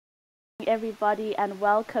everybody, and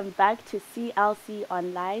welcome back to CLC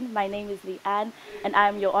Online. My name is Leanne, and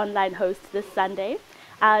I'm your online host this Sunday.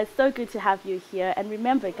 It's so good to have you here. And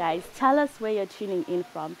remember, guys, tell us where you're tuning in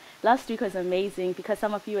from. Last week was amazing because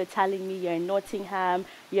some of you were telling me you're in Nottingham,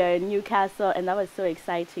 you're in Newcastle, and that was so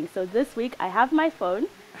exciting. So this week, I have my phone.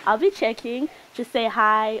 I'll be checking. Just say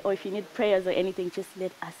hi, or if you need prayers or anything, just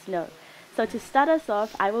let us know. So to start us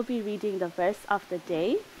off, I will be reading the verse of the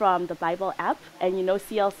day from the Bible app. And you know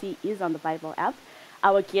CLC is on the Bible app.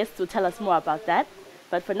 Our guests will tell us more about that.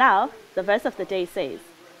 But for now, the verse of the day says,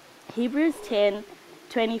 Hebrews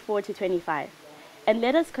 10:24-25. And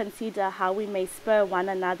let us consider how we may spur one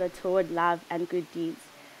another toward love and good deeds,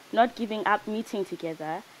 not giving up meeting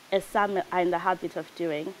together, as some are in the habit of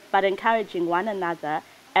doing, but encouraging one another,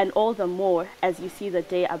 and all the more as you see the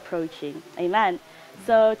day approaching. Amen.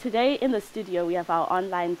 So today in the studio, we have our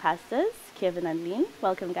online pastors, Kevin and Lynn.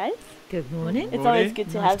 Welcome, guys. Good morning. It's always good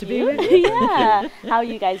to Nice have to be you. with you. Yeah. How are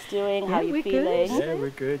you guys doing? How are you we're feeling? good. Yeah, we're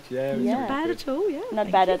good. Yeah, Yeah. Not bad at all, yeah. Not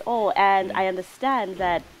thank bad you. at all. And Yeah. I understand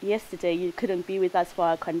that yesterday you couldn't be with us for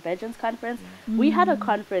our Convergence conference. We had a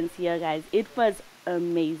conference here, guys. It was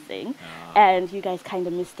amazing. And you guys kind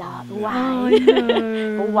of missed out. Oh, Why?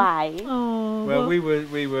 no. Why? Oh, Well, we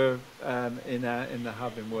were in the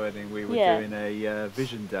hub in Worthing. We were Yeah. doing a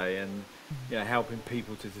vision day and helping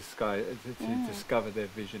people to discover their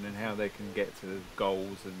vision and how they can get to the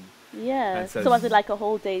goals and Yeah. And so So was it like a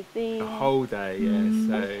whole day thing? the whole day.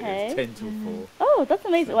 So Okay. it's 10 till 4. Oh, that's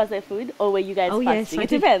amazing. Was there food? Or were you guys Oh, yes, fasting? I it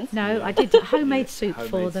did. depends. No, Yeah. I did homemade soup for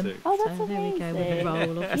Homemade them. soup. Oh, that's so there we go with a amazing.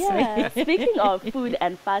 roll, obviously. Yeah. Speaking of food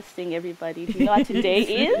and fasting, everybody, do you know what today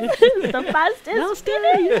is? The fast is Last day,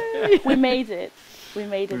 yay. We made it. We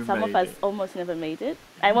made it. We Some of made us it. almost never made it.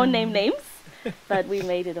 I won't name names, but we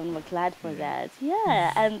made it and we're glad for that.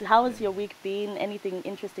 Yeah. And how has your week been? Anything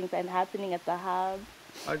interesting been happening at the hub?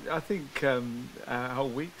 I think our whole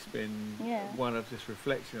week's been Yeah. one of just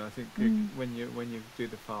reflection. I think when you do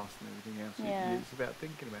the fast and everything else, Yeah. it's about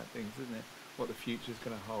thinking about things, isn't it? What the future's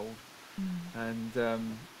going to hold. And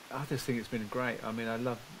I just think it's been great. I mean, I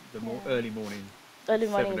love the Yeah. early morning, Early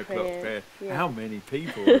 7 morning o'clock prayer. prayer. Yeah. How many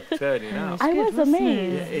people are turning up? It's I good, was wasn't it?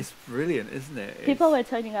 amazed. Yeah, it's brilliant, isn't it? People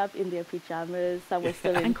It's- were turning up in their pajamas. Some were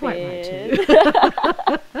still in And quite right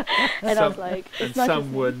bed. And I was like, it's and not some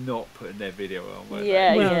just were me. not putting their video on, were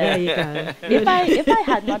Yeah, they? Well, yeah. there you go. If I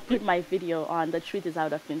had not put my video on, the truth is I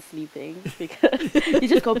would have been sleeping because you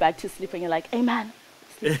just go back to sleep and you're like, amen,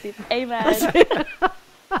 sleep, sleep, amen.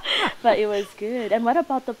 But it was good. And what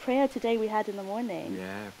about the prayer today we had in the morning?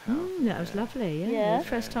 Yeah, powerful. That was lovely, yeah. Yeah. The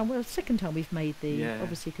first time, well, second time we've made the, Yeah.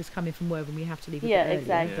 obviously, because coming from Worthing, we have to leave a Yeah, bit earlier.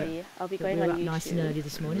 exactly. I'll be But going we were on up YouTube. nice and early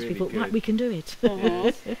this morning, so we Really thought, right, good. we can do it.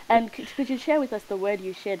 Mhm. And could you share with us the word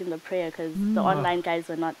you shared in the prayer? Because the online guys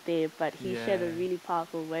were not there, but he shared a Yeah. really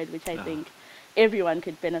powerful word, which I Ah. think everyone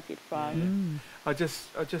could benefit from. I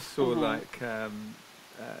just saw Mhm. like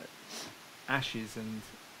ashes, and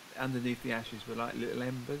underneath the ashes were like little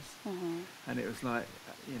embers, Mhm. and it was like,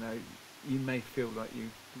 you may feel like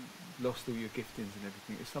you've lost all your giftings and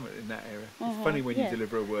everything. It's something in that area. Mhm, It's funny when yeah. you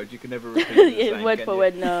deliver a word, you can never repeat it the Yeah, same, word can for you?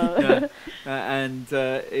 word, no. No. And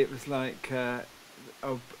it was like,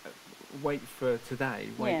 wait for today,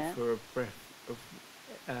 wait Yeah. for a breath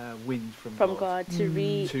of wind from From God to To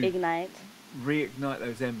reignite. reignite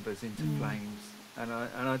those embers into Mm. flames, and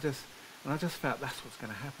I just felt that's what's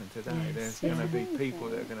going to happen today. Yes, There's yeah. going to be Amazing. people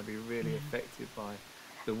that are going to be really affected by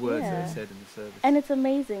the words that Yeah. are said in the service. And it's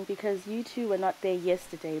amazing because you two were not there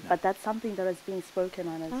yesterday, but that's something that was being spoken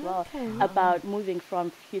on as well. Okay. About moving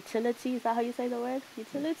from futility, is that how you say the word?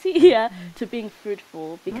 Futility? Yeah, to being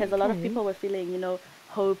fruitful. Because a lot of Okay. people were feeling,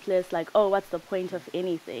 hopeless, like, oh, what's the point of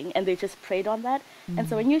anything? And they just prayed on that. And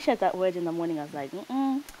so when you shared that word in the morning, I was like,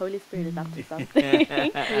 Holy Spirit is up to something.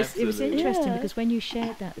 It was Absolutely. interesting Yeah. because when you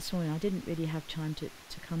shared that this morning, I didn't really have time to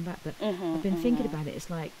come back, but Mhm, I've been thinking mhm. about it. It's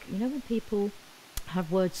like, when people have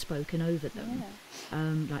words spoken over them,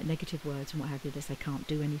 like negative words and what have you, they can't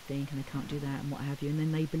do anything and they can't do that and what have you, and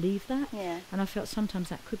then they believe that. Yeah. And I felt sometimes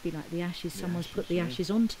that could be like the ashes, The someone's put ashes, the yeah. ashes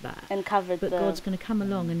onto that. And covered But the... God's going to come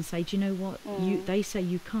along and say, do you know what? Mm. They say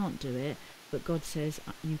you can't do it, but God says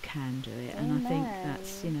you can do it. And I think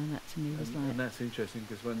that's, that to me was And like, that's interesting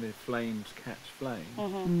because when the flames catch flame,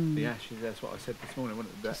 Mhm. the ashes, that's what I said this morning,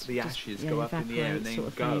 wasn't it? That Just- the just, ashes yeah, go up in the air and evaporate then sort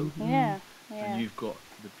of go, thing. Yeah. Yeah. and you've got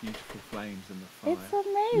the beautiful flames and the fire. It's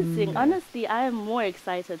amazing. Mm. Honestly, I am more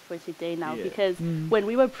excited for today now Yeah. because Mm. when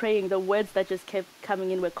we were praying, the words that just kept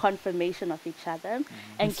coming in were confirmation of each other.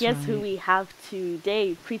 And That's guess who right. we have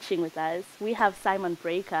today preaching with us? We have Simon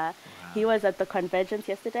Breaker. He was at the Convergence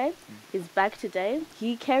yesterday. He's back today.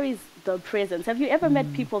 He carries the presence. Have you ever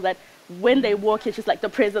met people that when they walk, it's just like the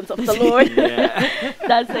presence of the Lord. Yeah.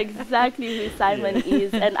 That's exactly who Simon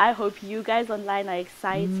is. And I hope you guys online are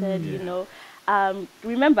excited, you know.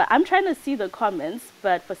 Remember, I'm trying to see the comments,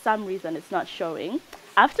 but for some reason it's not showing.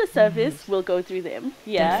 After service, we'll go through them.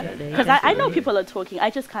 Yeah. Because I know people are talking. I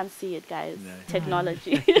just can't see it, guys. No.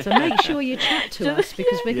 Technology. So make sure you chat to us,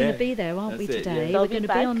 because we're going to be there, aren't we, today? We're going to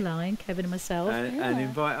be online, Kevin and myself. And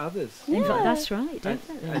invite others. That's right,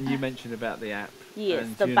 definitely. And you mentioned about the app. Yes,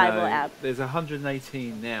 and the Bible app. There's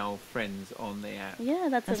 118 now friends on the app. Yeah,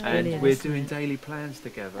 that's amazing. brilliant. And we're doing daily plans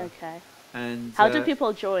together. Okay. And how do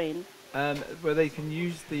people join? Well, they can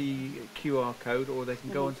use the QR code, or they can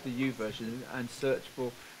go onto the U version and search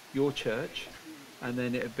for your church, and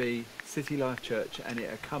then it'll be City Life Church, and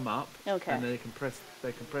it'll come up. Okay. And then they can press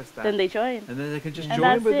that. Then they join. And then they can just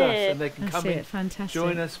join with us, and they can come in. Fantastic.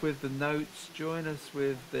 Join us with the notes. Join us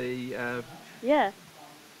with the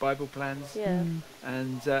Bible plans. Yeah.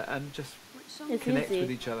 And just it's connect easy.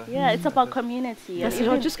 with each other. Yeah, it's about community. I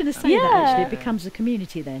was just going to say that actually, it becomes a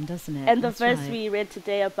community then, doesn't it? And the verse we read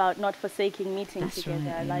today about not forsaking meeting together.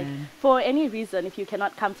 Right, like for any reason, if you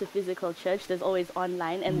cannot come to physical church, there's always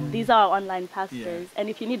online, and these are our online pastors. And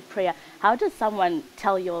if you need prayer, how does someone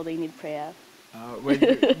tell you all they need prayer? Well,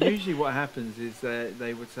 usually what happens is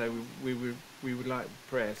they would say we would like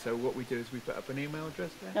prayer. So what we do is we put up an email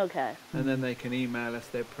address there. Okay. And then they can email us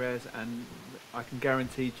their prayers, and I can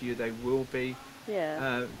guarantee to you they will be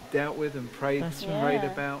dealt with and prayed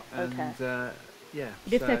about. And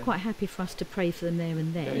but if they're quite happy for us to pray for them there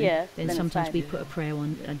and then, then sometimes we put a prayer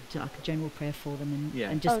on, like a general prayer for them,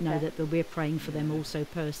 and just know that we're praying for them also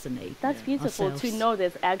personally. That's beautiful to know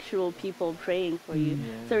there's actual people praying for you.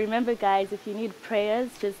 So remember, guys, if you need prayers,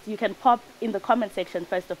 you can pop in the comment section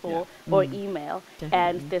first of all, or email,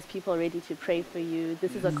 and there's people ready to pray for you.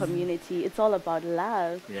 This is a community. It's all about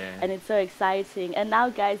love, and it's so exciting. And now,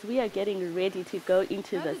 guys, we are getting ready to go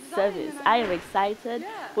into the service. I am excited.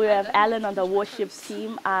 We have Alan on the worship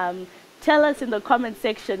team. Tell us in the comment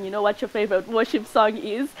section, what your favorite worship song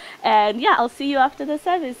is. And I'll see you after the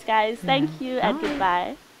service, guys. Thank you and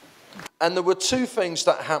goodbye. And there were two things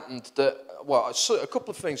that happened a couple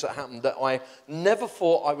of things that happened that I never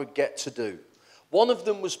thought I would get to do. One of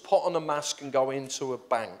them was put on a mask and go into a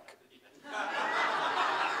bank.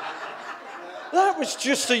 That was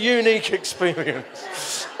just a unique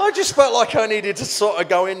experience. I just felt like I needed to sort of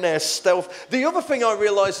go in there stealth. The other thing I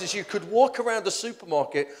realised is you could walk around the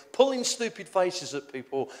supermarket pulling stupid faces at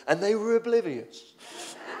people and they were oblivious.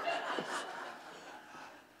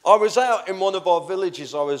 I was out in one of our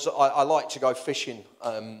villages. I like to go fishing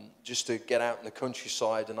just to get out in the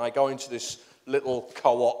countryside, and I go into this little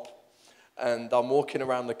co-op, and I'm walking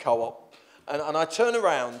around the co-op, and I turn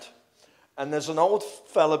around, and there's an old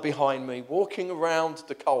fella behind me walking around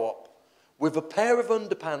the co-op with a pair of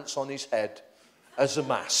underpants on his head as a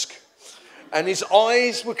mask. And his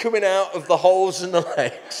eyes were coming out of the holes in the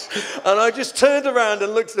legs. And I just turned around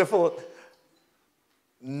and looked at him and thought,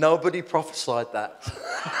 nobody prophesied that.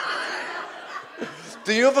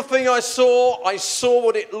 The other thing I saw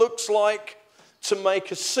what it looks like to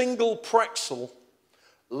make a single pretzel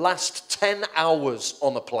last 10 hours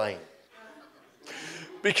on a plane.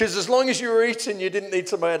 Because as long as you were eating, you didn't need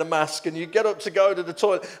to wear a mask, and you'd get up to go to the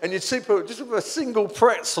toilet, and you'd see people just with a single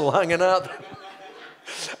pretzel hanging out there.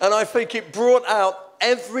 And I think it brought out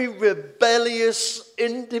every rebellious,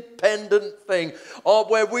 independent thing.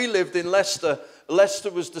 Where we lived in Leicester,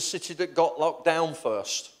 Leicester was the city that got locked down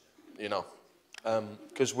first,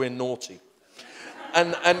 because we're naughty.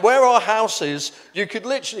 And where our house is, you could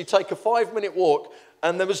literally take a 5-minute walk,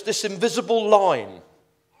 and there was this invisible line.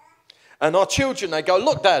 And our children, they go,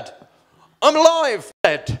 look, Dad, I'm alive,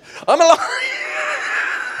 Dad. I'm alive.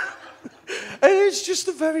 And it's just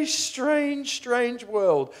a very strange, strange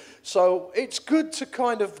world. So it's good to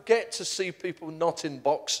kind of get to see people not in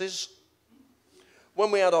boxes.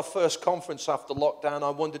 When we had our first conference after lockdown,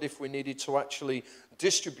 I wondered if we needed to actually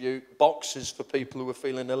distribute boxes for people who were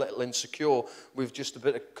feeling a little insecure with just a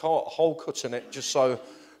bit of hole cut in it, just so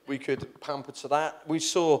we could pamper to that. We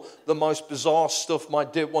saw the most bizarre stuff.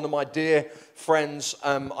 One of my dear friends,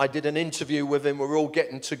 I did an interview with him. We're all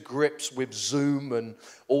getting to grips with Zoom and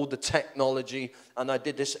all the technology. And I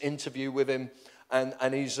did this interview with him.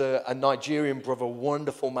 And he's a Nigerian brother,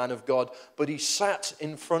 wonderful man of God. But he sat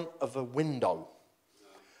in front of a window.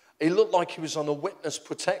 He looked like he was on a witness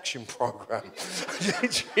protection program.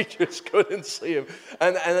 You just couldn't see him.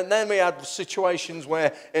 And then we had situations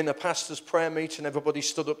where in a pastor's prayer meeting, everybody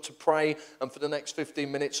stood up to pray. And for the next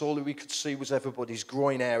 15 minutes, all we could see was everybody's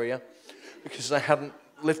groin area because they hadn't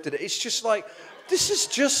lifted it. It's just like, this is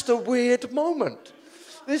just a weird moment.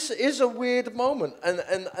 this is a weird moment. And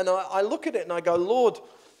I look at it and I go, Lord,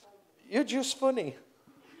 you're just funny.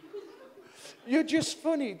 You're just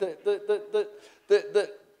funny that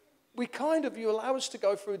we kind of, you allow us to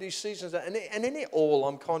go through these seasons. And in it all,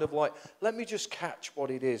 I'm kind of like, let me just catch what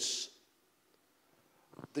it is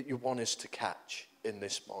that you want us to catch in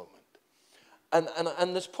this moment.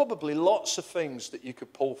 And there's probably lots of things that you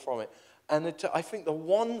could pull from it. And I think the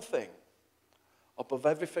one thing above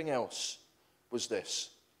everything else was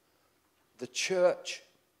this. The church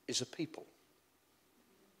is a people.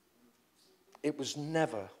 It was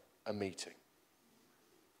never a meeting.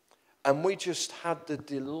 And we just had the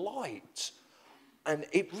delight, and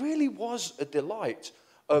it really was a delight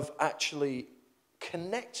of actually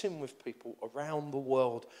connecting with people around the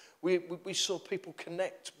world. We saw people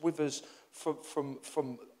connect with us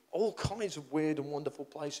from all kinds of weird and wonderful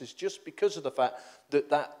places just because of the fact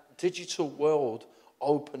that digital world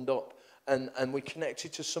opened up. And we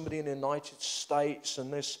connected to somebody in the United States,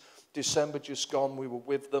 and this December just gone, we were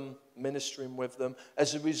with them, ministering with them,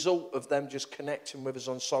 as a result of them just connecting with us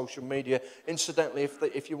on social media. Incidentally,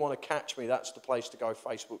 if you want to catch me, that's the place to go,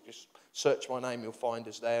 Facebook. Just search my name, you'll find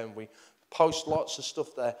us there, and we post lots of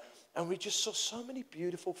stuff there. And we just saw so many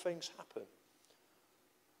beautiful things happen.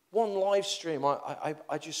 One live stream,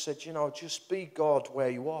 I just said, just be God where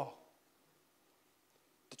you are.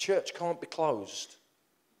 The church can't be closed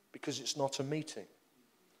because it's not a meeting.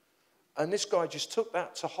 And this guy just took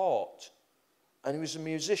that to heart. And he was a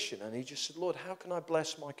musician. And he just said, Lord, how can I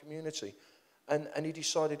bless my community? And he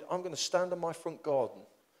decided, I'm going to stand on my front garden.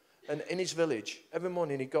 And in his village, every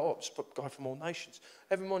morning he got up, a guy from all nations.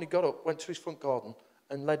 Every morning he got up, went to his front garden,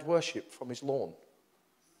 and led worship from his lawn.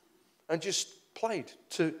 And just played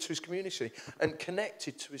to his community and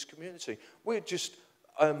connected to his community. We just,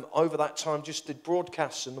 over that time, just did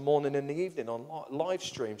broadcasts in the morning and the evening on live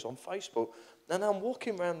streams on Facebook. And I'm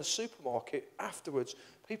walking around the supermarket afterwards,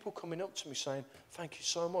 people coming up to me saying, thank you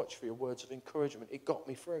so much for your words of encouragement. It got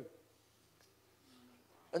me through.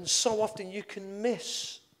 And so often you can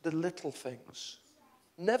miss the little things.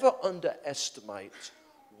 Never underestimate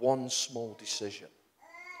one small decision.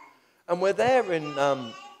 And we're there in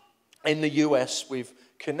the US. We've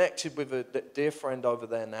connected with a dear friend over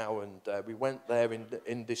there now, and we went there in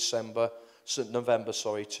November,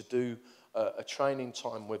 to do a training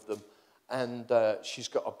time with them. And she's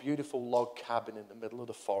got a beautiful log cabin in the middle of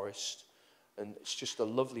the forest. And it's just a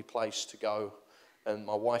lovely place to go. And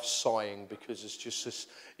my wife's sighing because it's just this.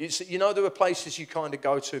 There are places you kind of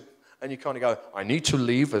go to and you kind of go, I need to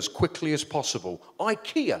leave as quickly as possible.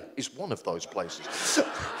 IKEA is one of those places.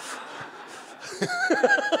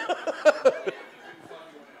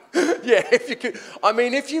 Yeah, if you could. I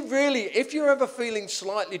mean, if you're ever feeling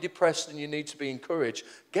slightly depressed and you need to be encouraged,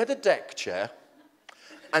 get a deck chair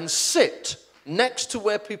and sit next to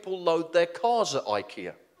where people load their cars at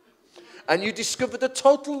IKEA. And you discover the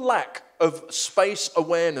total lack of space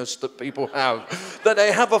awareness that people have. That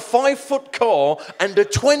they have a 5-foot car and a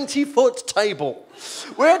 20-foot table.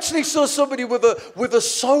 We actually saw somebody with a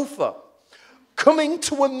sofa coming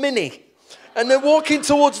to a Mini. And they're walking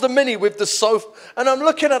towards the Mini with the sofa. And I'm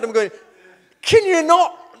looking at them going, can you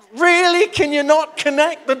not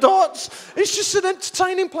connect the dots? It's just an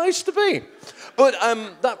entertaining place to be. But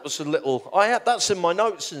that was a little. That's in my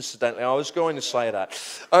notes, incidentally. I was going to say that.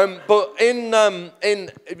 But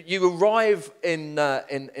you arrive in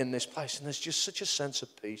this place, and there's just such a sense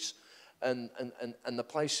of peace, and the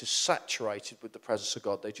place is saturated with the presence of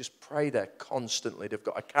God. They just pray there constantly. They've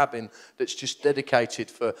got a cabin that's just dedicated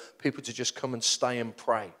for people to just come and stay and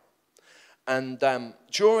pray. And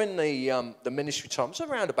during the ministry time, it's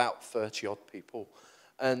around about 30 odd people,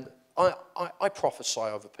 and I prophesy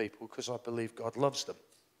over people because I believe God loves them.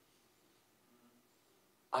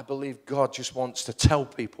 I believe God just wants to tell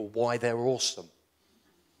people why they're awesome.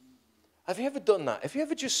 Have you ever done that? Have you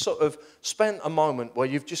ever just sort of spent a moment where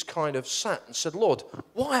you've just kind of sat and said, Lord,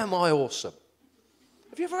 why am I awesome?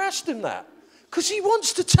 Have you ever asked him that? Because he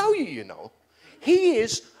wants to tell you, He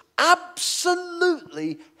is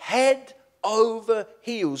absolutely head over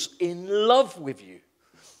heels in love with you.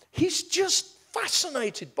 He's just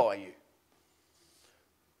fascinated by you.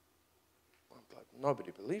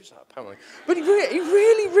 Nobody believes that, apparently. But he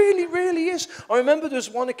really is. I remember there was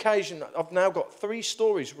one occasion, I've now got 3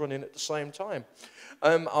 stories running at the same time.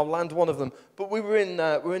 I'll land one of them. But we were in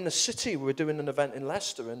the city, we were doing an event in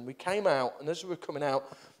Leicester, and we came out, and as we were coming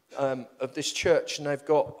out of this church, and I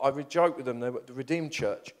would joke with them, they were at the Redeemed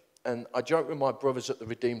Church, and I joke with my brothers at the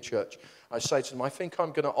Redeemed Church. I say to them, I think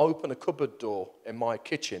I'm going to open a cupboard door in my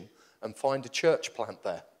kitchen and find a church plant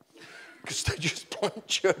there. because they just plant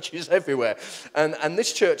churches everywhere. And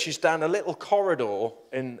this church is down a little corridor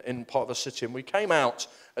in part of the city. And we came out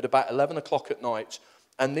at about 11 o'clock at night,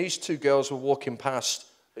 and these two girls were walking past.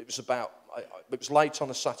 It was late on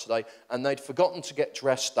a Saturday, and they'd forgotten to get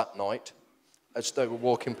dressed that night as they were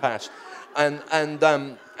walking past. And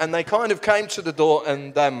they kind of came to the door,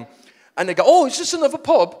 and they go, "Oh, is this another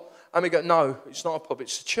pub?" And we go, "No, it's not a pub,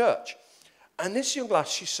 it's a church." And this young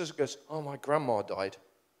lass, she goes, "Oh, my grandma died."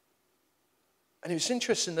 And it was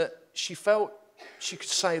interesting that she felt she could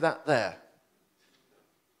say that there.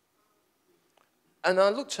 And I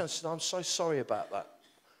looked at her and said, "I'm so sorry about that.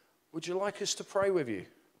 Would you like us to pray with you?"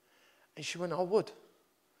 And she went, "I would."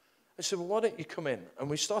 I said, "Well, why don't you come in?" And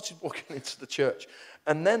we started walking into the church.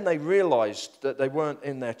 And then they realized that they weren't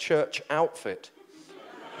in their church outfit.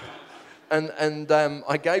 And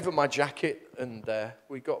I gave her my jacket, and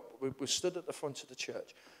we stood at the front of the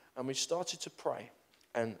church, and we started to pray.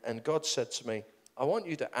 And God said to me, "I want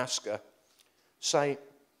you to ask her, say,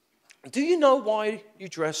 do you know why you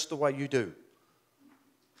dress the way you do?"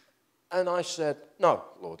 And I said, "No,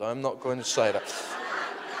 Lord, I'm not going to say that."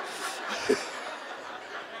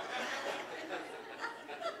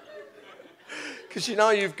 Because,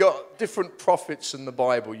 you've got different prophets in the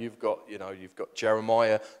Bible. You've got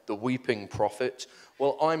Jeremiah, the weeping prophet.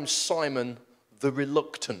 Well, I'm Simon, the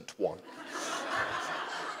reluctant one.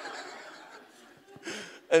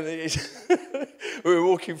 And we were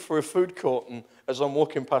walking through a food court, and as I'm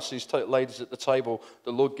walking past these ladies at the table,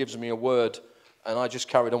 the Lord gives me a word, and I just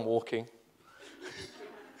carried on walking.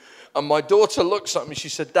 And my daughter looks at me, she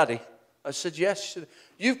said, "Daddy." I said, "Yes." She said,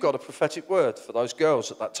 "You've got a prophetic word for those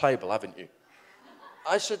girls at that table, haven't you?"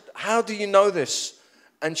 I said, "How do you know this?"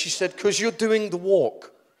 And she said, "Because you're doing the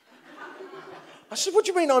walk." I said, "What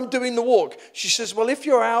do you mean I'm doing the walk?" She says, "Well, if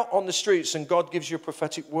you're out on the streets and God gives you a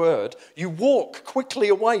prophetic word, you walk quickly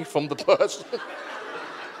away from the person."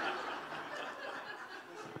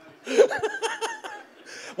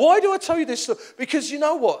 Why do I tell you this? Because you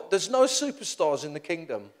know what? There's no superstars in the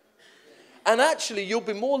kingdom. And actually, you'll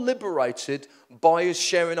be more liberated by us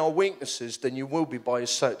sharing our weaknesses than you will be by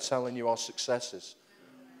us telling you our successes.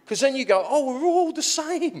 Because then you go, "Oh, we're all the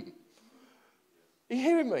same." Are you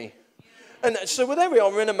hearing me? And so there we are,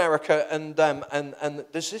 we're in America, and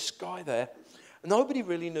there's this guy there. Nobody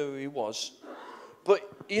really knew who he was. But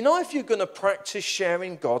if you're going to practice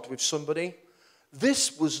sharing God with somebody,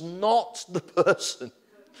 this was not the person.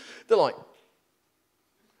 They're like,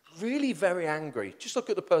 really very angry. Just look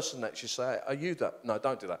at the person next to you, say, "Are you that?" No,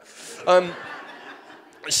 don't do that.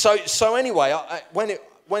 So anyway,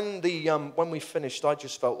 when we finished, I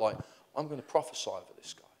just felt like, I'm going to prophesy over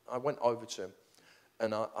this guy. I went over to him,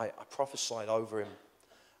 and I prophesied over him,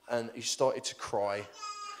 and he started to cry.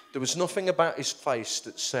 There was nothing about his face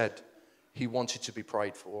that said he wanted to be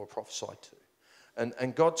prayed for or prophesied to.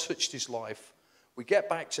 And God touched his life. We get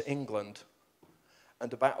back to England,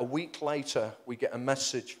 and about a week later, we get a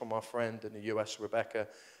message from our friend in the US, Rebecca,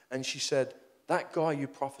 and she said, "That guy you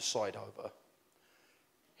prophesied over,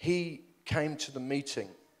 he came to the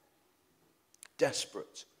meeting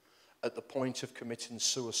desperate, at the point of committing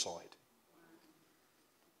suicide.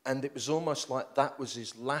 And it was almost like that was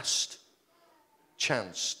his last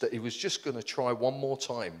chance, that he was just going to try one more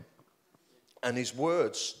time." And his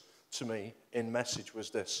words to me in message was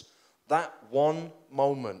this: "That one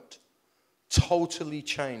moment totally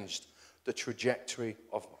changed the trajectory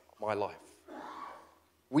of my life."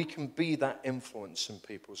 We can be that influence in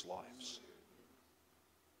people's lives.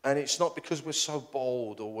 And it's not because we're so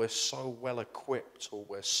bold or we're so well equipped or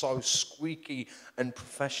we're so squeaky and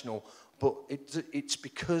professional, but it's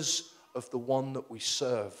because of the one that we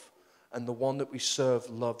serve, and the one that we serve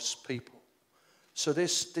loves people. So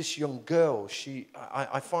this young girl,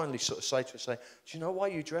 I finally sort of say to her, "Do you know why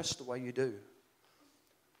you dress the way you do?"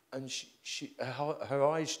 And her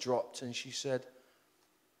eyes dropped, and she said,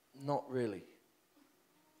 "Not really."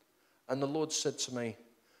 And the Lord said to me,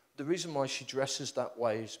 the reason why she dresses that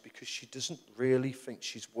way is because she doesn't really think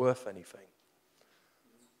she's worth anything.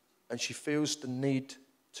 And she feels the need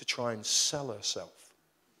to try and sell herself.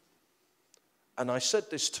 And I said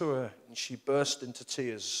this to her, and she burst into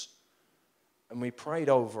tears. And we prayed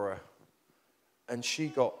over her, and she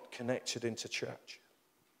got connected into church.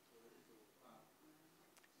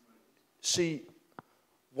 See,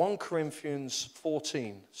 1 Corinthians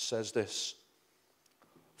 14 says this: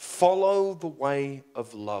 "Follow the way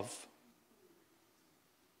of love.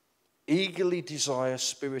 Eagerly desire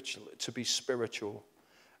to be spiritual,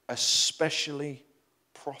 especially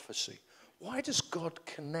prophecy." Why does God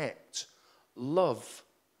connect love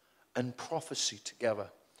and prophecy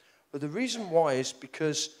together? But the reason why is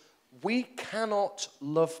because we cannot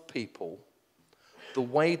love people the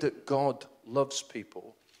way that God loves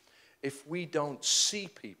people if we don't see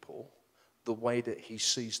people the way that he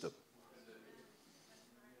sees them.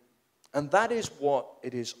 And that is what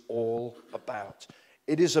it is all about.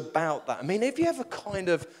 It is about that. I mean, if you ever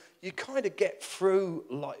you get through,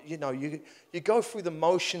 like, you know, you go through the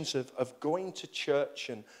motions of going to church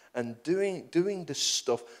and doing this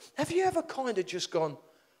stuff. Have you ever kind of just gone,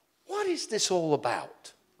 what is this all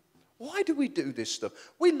about? Why do we do this stuff?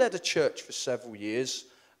 We led a church for several years,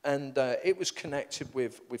 and it was connected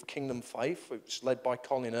with Kingdom Faith. It was led by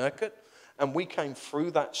Colin Urquhart. And we came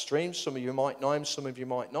through that stream. Some of you might know him, some of you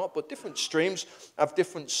might not. But different streams have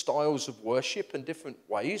different styles of worship and different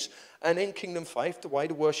ways. And in Kingdom Faith, the way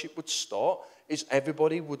the worship would start is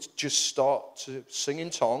everybody would just start to sing in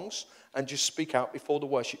tongues and just speak out before the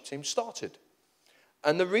worship team started.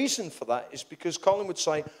 And the reason for that is because Colin would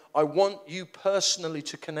say, I want you personally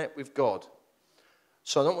to connect with God.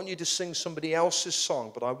 So I don't want you to sing somebody else's song,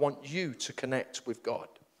 but I want you to connect with God.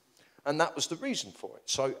 And that was the reason for it.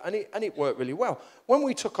 So, and it worked really well. When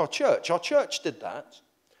we took our church did that.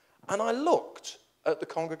 And I looked at the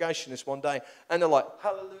congregation this one day, and they're like,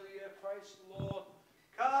 hallelujah, praise the Lord.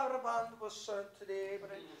 Caravan was sent today.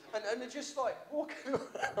 And they're just like walking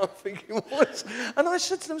around thinking, what? And I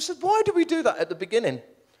said to them, why do we do that at the beginning?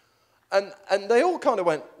 And they all kind of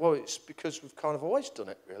went, well, it's because we've kind of always done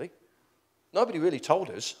it, really. Nobody really told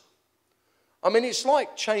us. I mean, it's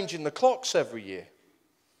like changing the clocks every year.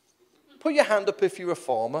 Put your hand up if you're a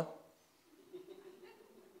farmer.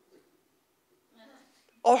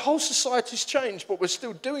 Our whole society's changed, but we're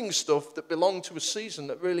still doing stuff that belonged to a season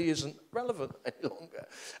that really isn't relevant any longer.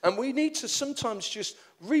 And we need to sometimes just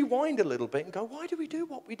rewind a little bit and go, why do we do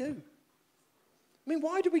what we do? I mean,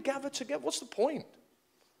 why do we gather together? What's the point?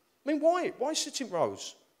 I mean, why? Why sit in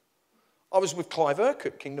rows? I was with Clive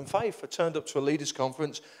Urquhart, Kingdom Faith. I turned up to a leaders'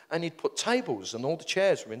 conference, and he'd put tables, and all the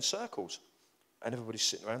chairs were in circles. And everybody's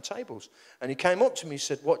sitting around tables. And he came up to me and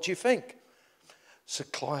said, what do you think? I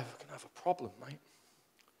said, Clive, we're going to have a problem, mate.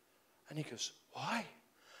 And he goes, why?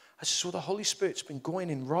 I said, well, the Holy Spirit's been going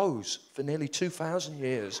in rows for nearly 2,000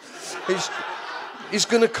 years. He's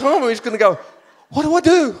going to come and he's going to go, what do I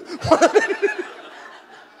do?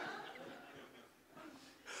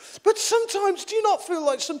 But sometimes, do you not feel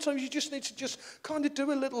like sometimes you just need to just kind of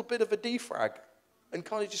do a little bit of a defrag and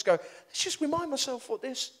kind of just go, let's just remind myself what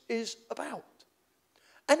this is about.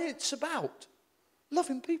 And it's about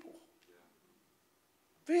loving people.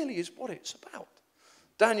 Really is what it's about.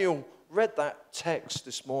 Daniel read that text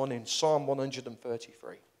this morning, Psalm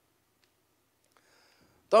 133.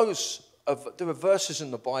 There are verses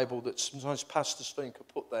in the Bible that sometimes pastors think are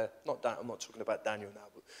put there. Not that, I'm not talking about Daniel now,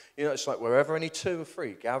 but you know, it's like wherever any two or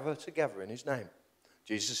three gather together in his name,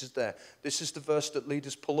 Jesus is there. This is the verse that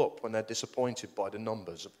leaders pull up when they're disappointed by the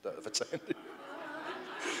numbers that have attended.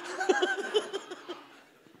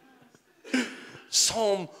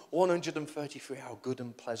 Psalm 133, how good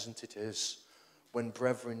and pleasant it is when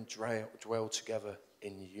brethren dwell together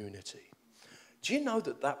in unity. Do you know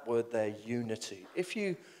that word there, unity, if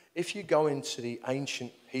you go into the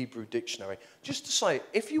ancient Hebrew dictionary, just to say,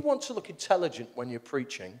 if you want to look intelligent when you're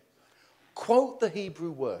preaching, quote the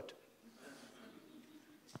Hebrew word.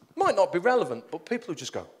 Might not be relevant, but people will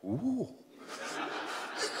just go, ooh.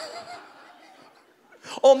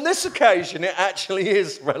 On this occasion, it actually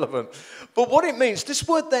is relevant. But what it means, this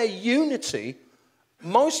word there, unity,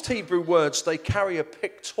 most Hebrew words, they carry a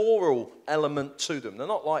pictorial element to them.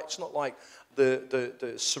 It's not like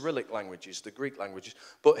the Cyrillic languages, the Greek languages,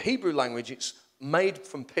 but Hebrew language, it's made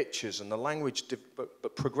from pictures, and the language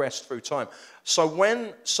but progressed through time. So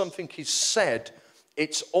when something is said,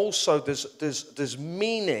 it's also, there's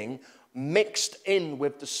meaning mixed in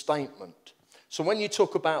with the statement. So when you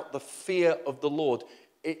talk about the fear of the Lord,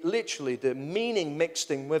 it literally, the meaning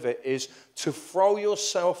mixed in with it is to throw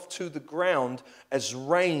yourself to the ground as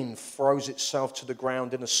rain throws itself to the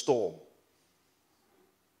ground in a storm.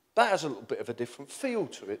 That has a little bit of a different feel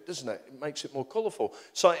to it, doesn't it? It makes it more colourful.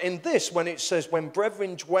 So in this, when it says, when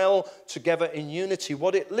brethren dwell together in unity,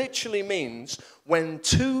 what it literally means, when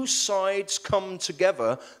two sides come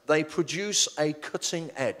together, they produce a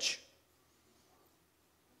cutting edge.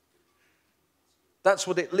 That's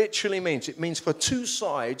what it literally means. It means for two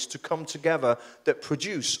sides to come together that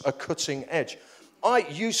produce a cutting edge. I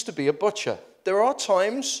used to be a butcher. There are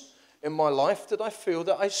times in my life that I feel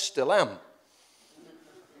that I still am.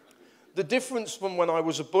 The difference from when I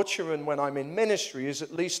was a butcher and when I'm in ministry is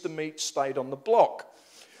at least the meat stayed on the block.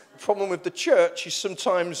 The problem with the church is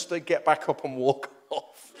sometimes they get back up and walk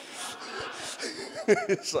off.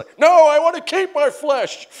 It's like, no, I want to keep my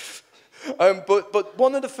flesh. But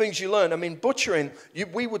one of the things you learn, I mean, butchering,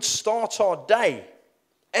 we would start our day,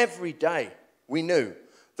 every day, we knew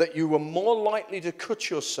that you were more likely to cut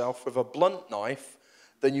yourself with a blunt knife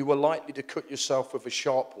than you were likely to cut yourself with a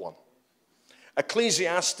sharp one.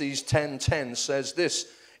 Ecclesiastes 10:10 says this,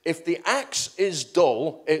 if the axe is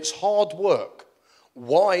dull, it's hard work.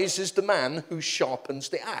 Wise is the man who sharpens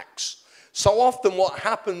the axe. So often what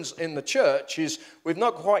happens in the church is we've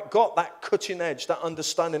not quite got that cutting edge, that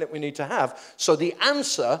understanding that we need to have. So the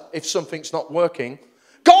answer, if something's not working,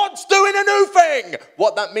 God's doing a new thing.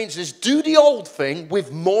 What that means is do the old thing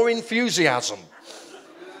with more enthusiasm.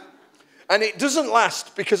 And it doesn't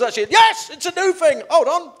last because actually, yes, it's a new thing. Hold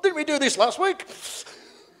on, didn't we do this last week?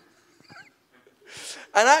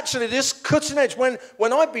 And actually, this cutting edge, when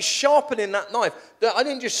I'd be sharpening that knife, I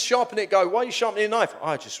didn't just sharpen it, go, why are you sharpening a knife?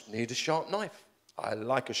 I just need a sharp knife. I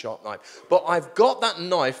like a sharp knife. But I've got that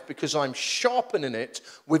knife because I'm sharpening it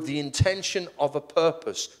with the intention of a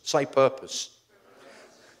purpose. Say purpose.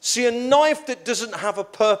 See, a knife that doesn't have a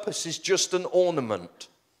purpose is just an ornament.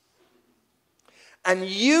 And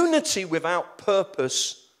unity without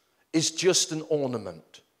purpose is just an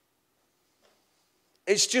ornament.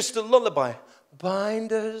 It's just a lullaby.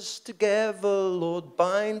 Bind us together, Lord,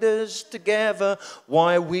 bind us together,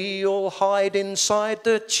 why we all hide inside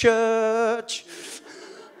the church.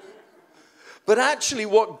 But actually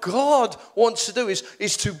what God wants to do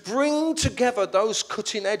is to bring together those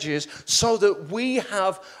cutting edges so that we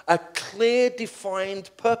have a clear, defined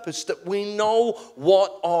purpose, that we know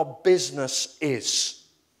what our business is.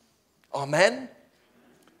 Amen?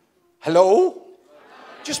 Hello?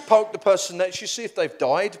 Just poke the person next to you, see if they've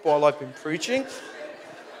died while I've been preaching.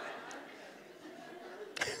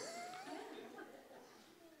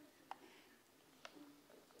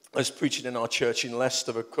 I was preaching in our church in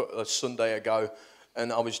Leicester a Sunday ago,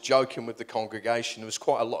 and I was joking with the congregation. There was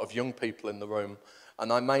quite a lot of young people in the room,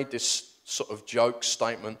 and I made this sort of joke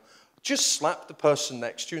statement. Just slap the person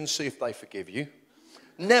next to you and see if they forgive you.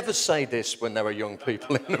 Never say this when there are young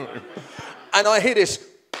people in the room. And I hear this,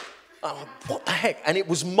 oh, what the heck? And it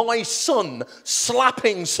was my son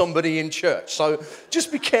slapping somebody in church. So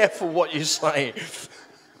just be careful what you say.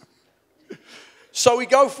 So we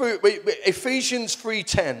go through, Ephesians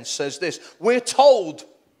 3:10 says this. We're told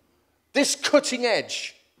this cutting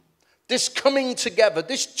edge, this coming together,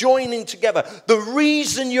 this joining together, the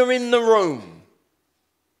reason you're in the room,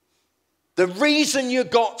 the reason you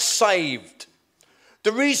got saved,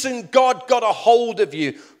 the reason God got a hold of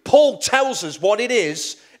you. Paul tells us what it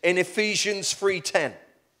is in Ephesians 3:10.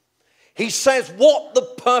 He says what the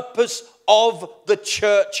purpose of the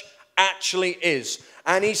church actually is.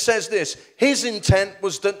 And he says this, his intent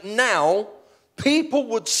was that now people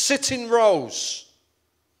would sit in rows.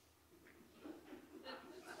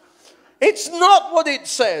 It's not what it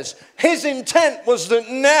says. His intent was that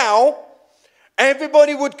now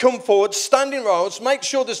everybody would come forward, stand in rows, make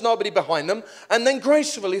sure there's nobody behind them, and then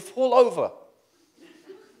gracefully fall over.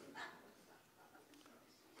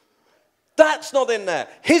 That's not in there.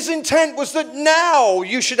 His intent was that now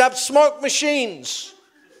you should have smoke machines.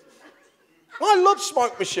 I love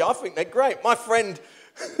smoke machines. I think they're great. My friend,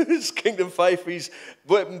 his Kingdom Faith, he's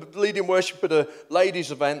leading worship at a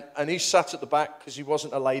ladies' event, and he sat at the back because he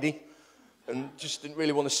wasn't a lady and just didn't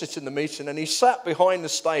really want to sit in the meeting. And he sat behind the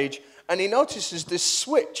stage, and he notices this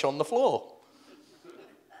switch on the floor.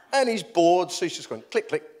 And he's bored, so he's just going click,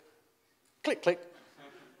 click, click, click,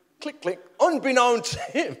 click, click. Unbeknown to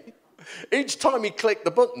him, each time he clicked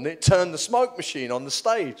the button, it turned the smoke machine on the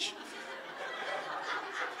stage.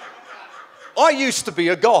 I used to be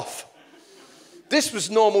a goth. This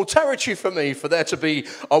was normal territory for me, for there to be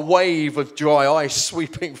a wave of dry ice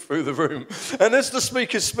sweeping through the room. And as the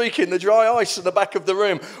speaker's speaking, the dry ice in the back of the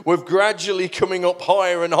room were gradually coming up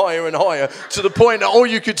higher and higher and higher, to the point that all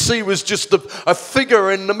you could see was just a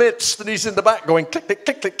figure in the midst, and he's in the back going click, click,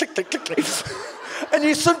 click, click, click, click, click, click.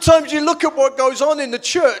 And sometimes you look at what goes on in the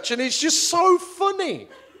church, and it's just so funny.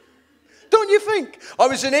 Don't you think? I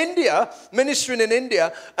was in India, ministering in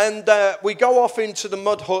India, and we go off into the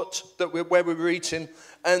mud hut where we were eating,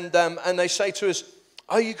 and they say to us,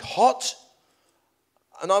 are you hot?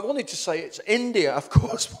 And I wanted to say, it's India, of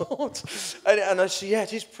course, hot. And I said, yeah,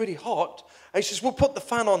 it is pretty hot. And he says, we'll put the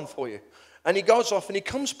fan on for you. And he goes off and he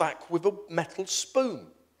comes back with a metal spoon.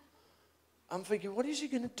 I'm thinking, what is he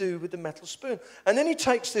going to do with the metal spoon? And then he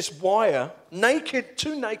takes this wire,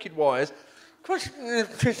 two naked wires,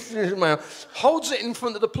 holds it in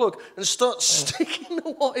front of the plug and starts sticking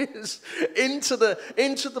the wires into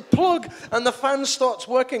the plug, and the fan starts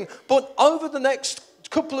working. But over the next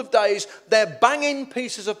couple of days, they're banging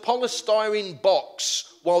pieces of polystyrene box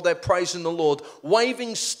while they're praising the Lord,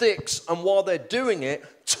 waving sticks, and while they're doing it,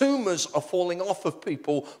 tumors are falling off of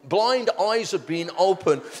people, blind eyes are being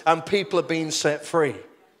opened, and people are being set free.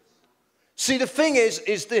 See, the thing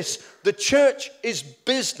is this: the church is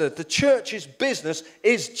business. The church's business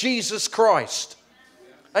is Jesus Christ.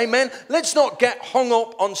 Amen. Let's not get hung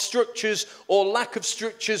up on structures or lack of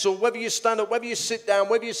structures, or whether you stand up, whether you sit down,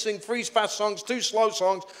 whether you sing 3 fast songs, 2 slow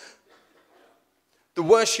songs. The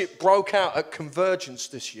worship broke out at Convergence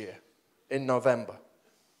this year in November.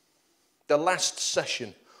 The last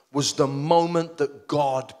session was the moment that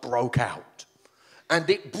God broke out. And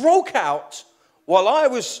it broke out while I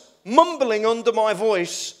was mumbling under my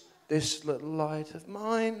voice, "This little light of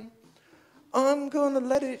mine, I'm going to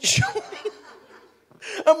let it shine."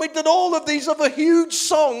 And we did all of these other huge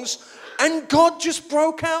songs, and God just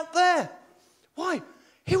broke out there. Why?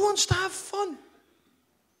 He wants to have fun.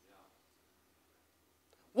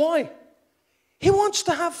 Why? He wants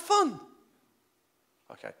to have fun.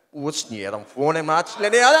 Okay. He wants to have fun.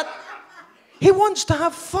 He wants to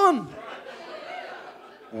have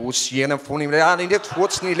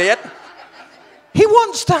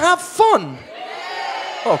fun.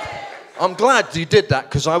 Oh, I'm glad you did that,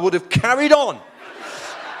 because I would have carried on.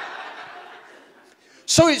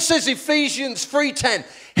 So it says, Ephesians 3:10,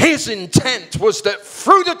 his intent was that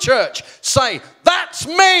through the church, say, "That's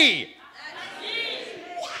me."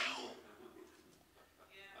 Wow.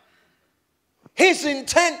 His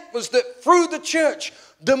intent was that through the church,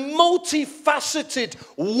 the multifaceted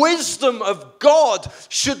wisdom of God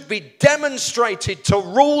should be demonstrated to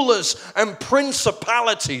rulers and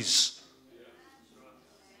principalities.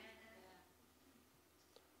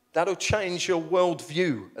 That'll change your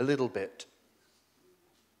worldview a little bit.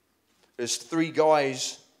 There's 3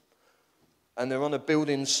 guys, and they're on a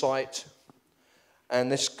building site,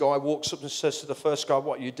 and this guy walks up and says to the first guy,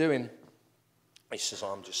 "What are you doing?" He says,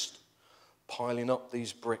 "I'm just piling up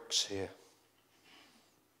these bricks here."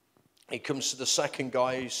 He comes to the second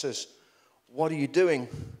guy, he says, "What are you doing?"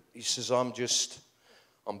 He says, I'm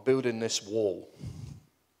building this wall."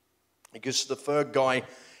 He goes to the third guy,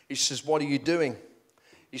 he says, "What are you doing?"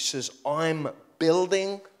 He says, "I'm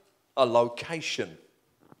building a location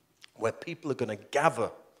where people are going to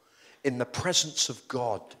gather in the presence of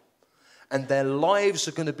God, and their lives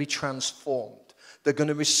are going to be transformed. They're going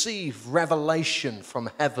to receive revelation from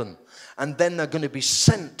heaven, and then they're going to be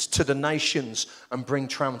sent to the nations and bring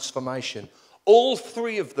transformation." All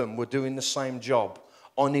 3 of them were doing the same job.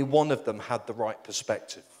 Only one of them had the right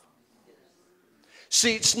perspective.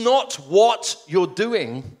 See, it's not what you're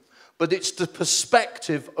doing, but it's the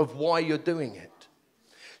perspective of why you're doing it.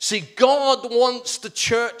 See, God wants the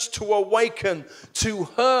church to awaken to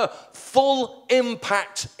her full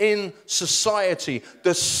impact in society.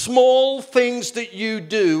 The small things that you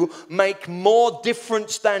do make more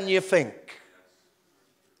difference than you think.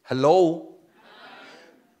 Hello?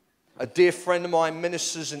 A dear friend of mine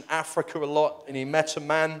ministers in Africa a lot, and he met a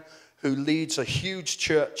man who leads a huge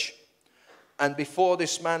church. And before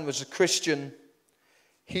this man was a Christian,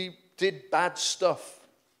 he did bad stuff.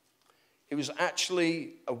 He was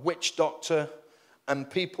actually a witch doctor, and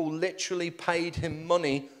people literally paid him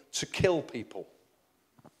money to kill people.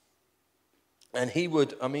 And he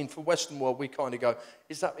would, for Western world, we kind of go,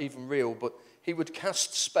 is that even real? But he would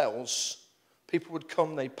cast spells. People would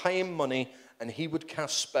come, they'd pay him money, and he would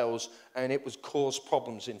cast spells, and it would cause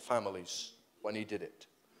problems in families when he did it.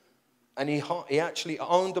 And he actually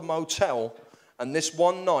owned a motel, and this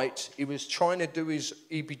one night, he was trying to do his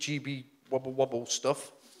EBGB wobble wobble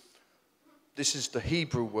stuff. This is the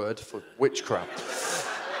Hebrew word for witchcraft.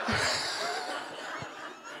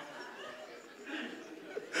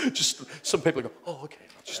 Just some people go, "Oh, okay,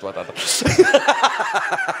 I'll just write that down."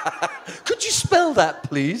 Could you spell that,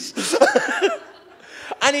 please?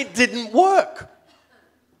 And it didn't work.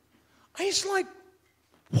 And he's like,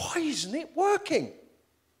 why isn't it working?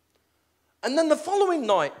 And then the following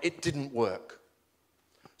night, it didn't work.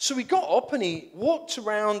 So he got up and he walked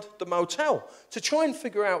around the motel to try and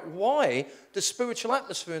figure out why the spiritual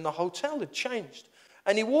atmosphere in the hotel had changed.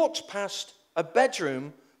 And he walked past a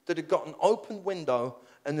bedroom that had got an open window,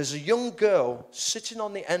 and there's a young girl sitting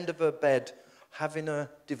on the end of her bed having a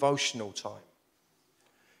devotional time.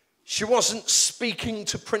 She wasn't speaking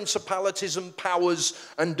to principalities and powers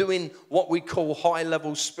and doing what we call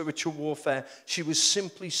high-level spiritual warfare. She was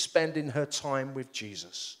simply spending her time with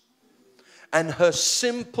Jesus. And her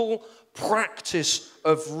simple practice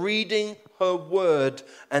of reading her word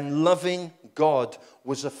and loving God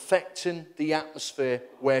was affecting the atmosphere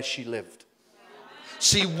where she lived.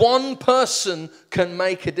 See, one person can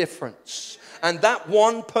make a difference. And that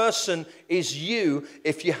one person is you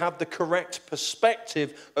if you have the correct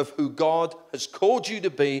perspective of who God has called you to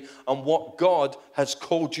be and what God has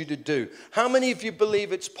called you to do. How many of you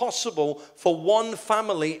believe it's possible for one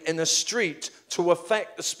family in a street to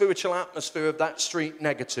affect the spiritual atmosphere of that street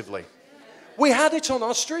negatively? We had it on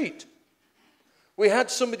our street. We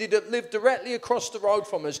had somebody that lived directly across the road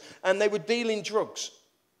from us, and they were dealing drugs.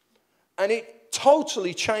 And it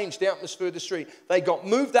totally changed the atmosphere of the street. They got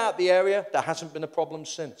moved out the area. There hasn't been a problem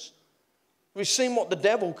since. We've seen what the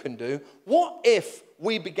devil can do. What if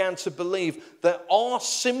we began to believe that our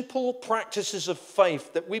simple practices of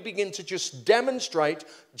faith, that we begin to just demonstrate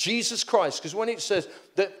Jesus Christ? Because when it says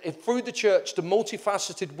that through the church, the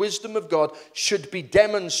multifaceted wisdom of God should be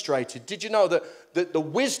demonstrated. Did you know that the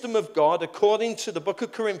wisdom of God, according to the book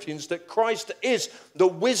of Corinthians, that Christ is the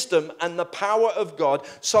wisdom and the power of God?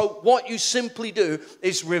 So what you simply do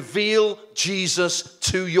is reveal Jesus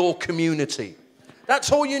to your community.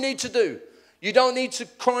 That's all you need to do. You don't need to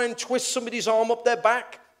try and twist somebody's arm up their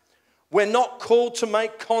back. We're not called to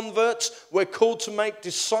make converts. We're called to make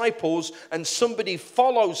disciples, and somebody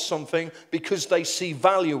follows something because they see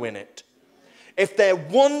value in it. If they're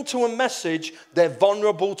won to a message, they're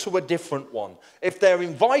vulnerable to a different one. If they're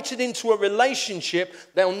invited into a relationship,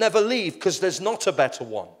 they'll never leave because there's not a better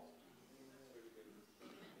one.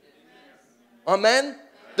 Amen?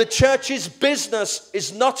 The church's business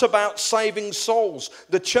is not about saving souls.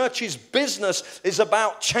 The church's business is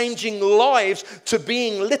about changing lives to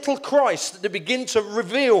being little Christ, to begin to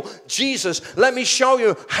reveal Jesus. Let me show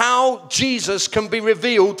you how Jesus can be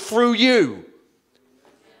revealed through you.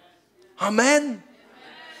 Amen.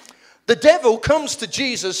 The devil comes to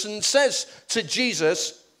Jesus and says to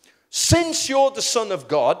Jesus, since you're the Son of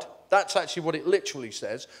God, that's actually what it literally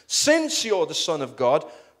says, since you're the Son of God,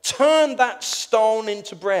 turn that stone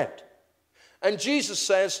into bread. And Jesus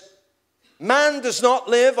says, man does not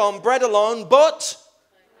live on bread alone, but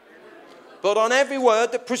on every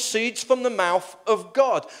word that proceeds from the mouth of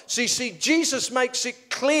God. So you see, Jesus makes it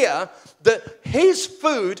clear that his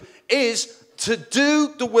food is to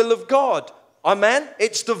do the will of God. Amen?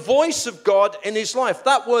 It's the voice of God in his life.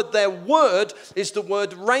 That word there, word, is the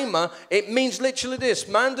word rhema. It means literally this: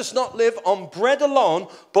 man does not live on bread alone,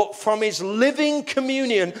 but from his living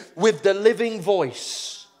communion with the living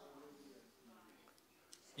voice.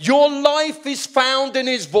 Your life is found in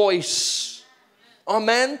his voice.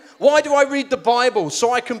 Amen? Why do I read the Bible?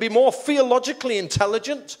 So I can be more theologically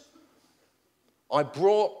intelligent. I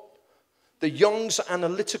brought the Young's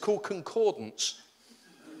Analytical Concordance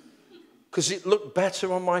because it looked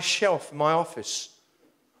better on my shelf in my office.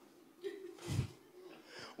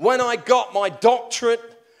 When I got my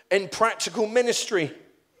doctorate in practical ministry,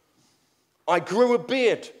 I grew a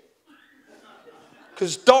beard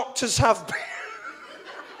because doctors have beards.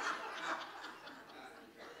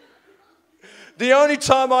 The only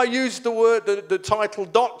time I use the title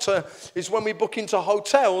doctor is when we book into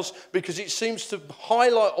hotels, because it seems to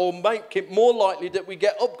highlight or make it more likely that we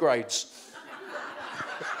get upgrades.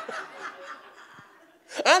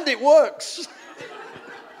 And it works.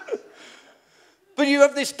 But you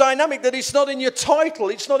have this dynamic that it's not in your title,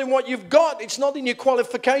 it's not in what you've got, it's not in your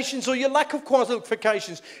qualifications or your lack of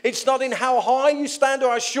qualifications. It's not in how high you stand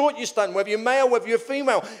or how short you stand, whether you're male, whether you're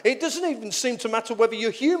female. It doesn't even seem to matter whether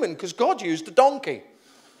you're human, because God used a donkey.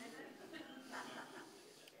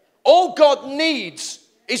 All God needs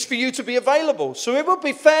is for you to be available. So it would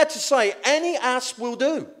be fair to say any ass will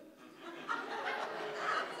do.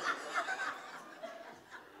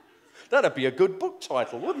 That'd be a good book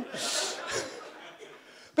title, wouldn't it?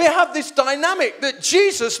 But you have this dynamic that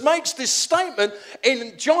Jesus makes this statement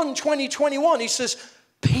in John 20:21. He says,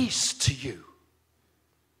 peace to you.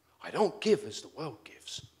 I don't give as the world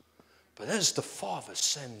gives, but as the Father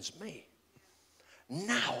sends me,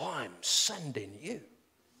 now I'm sending you.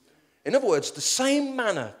 In other words, the same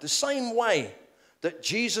manner, the same way that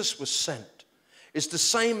Jesus was sent is the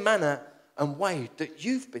same manner and way that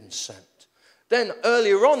you've been sent. Then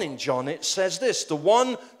earlier on in John, it says this: the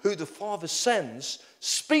one who the Father sends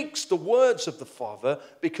speaks the words of the Father,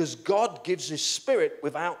 because God gives his Spirit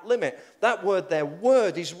without limit. That word there,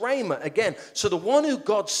 word, is rhema again. So the one who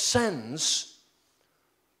God sends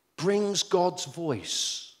brings God's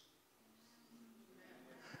voice.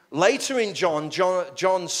 Later in John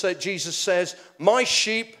said, Jesus says, my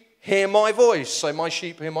sheep hear my voice. Say, my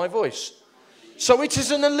sheep hear my voice. So it is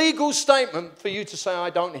an illegal statement for you to say, I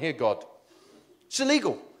don't hear God. It's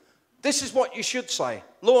illegal. This is what you should say: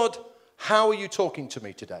 Lord, how are you talking to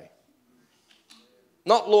me today?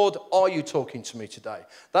 Not, Lord, are you talking to me today?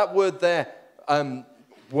 That word there,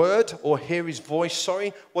 word or hear his voice,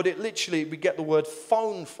 sorry, what it literally, we get the word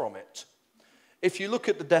phone from it. If you look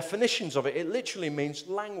at the definitions of it, it literally means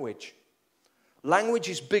language. Language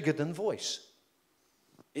is bigger than voice.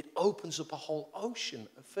 It opens up a whole ocean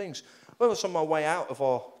of things. When I was on my way out of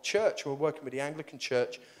our church, we were working with the Anglican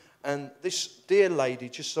church, and this dear lady,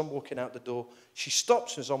 just as I'm walking out the door, she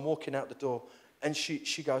stops as I'm walking out the door, and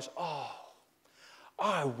she goes, "Oh,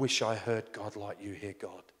 I wish I heard God like you hear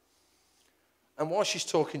God." And while she's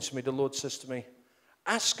talking to me, the Lord says to me,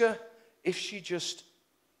 ask her if she just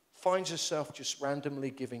finds herself just randomly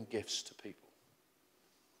giving gifts to people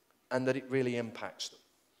and that it really impacts them.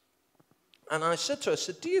 And I said to her, I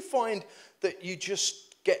said, do you find that you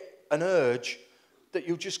just get an urge that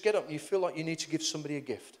you'll just get up and you feel like you need to give somebody a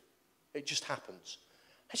gift? It just happens.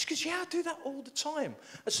 And she goes, yeah, I do that all the time.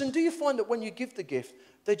 I said, do you find that when you give the gift,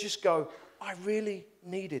 they just go, I really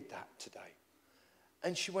needed that today?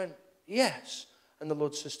 And she went, yes. And the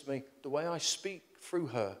Lord says to me, the way I speak through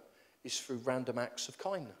her is through random acts of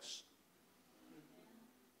kindness.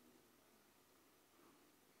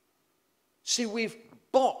 See, we've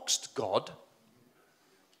boxed God,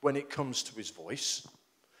 when it comes to his voice,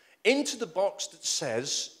 into the box that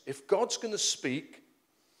says, if God's going to speak,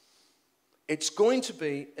 it's going to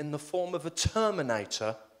be in the form of a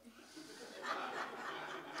Terminator,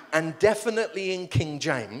 and definitely in King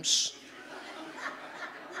James.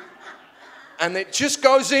 And it just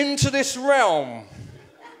goes into this realm.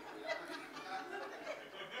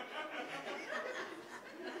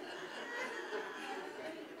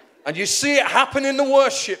 And you see it happen in the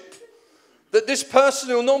worship. That this person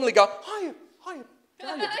will normally go, hiya,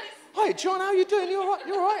 John, how you doing? You all right?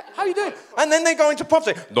 You all right? How you doing? And then they go into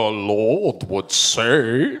prophecy. The Lord would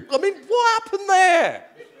say. I mean, what happened there?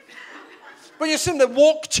 But you see the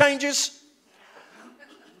walk changes.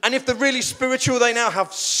 And if they're really spiritual, they now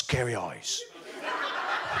have scary eyes.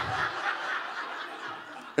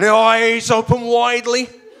 And their eyes open widely.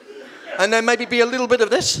 And then maybe be a little bit of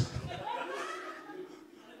this.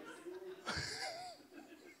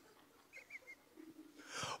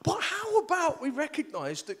 But how about we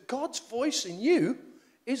recognize that God's voice in you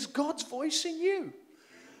is God's voice in you?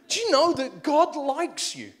 Do you know that God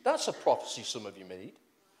likes you? That's a prophecy some of you need.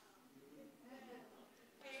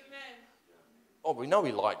 Amen. Oh, we know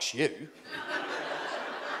he likes you.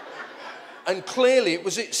 And clearly it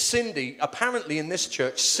was Cindy. Apparently in this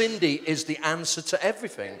church, Cindy is the answer to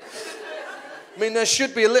everything. I mean, there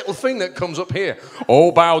should be a little thing that comes up here.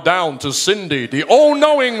 Oh, bow down to Cindy, the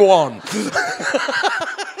all-knowing one.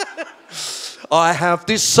 I have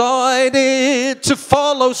decided to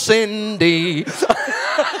follow Cindy.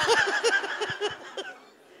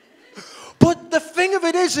 But the thing of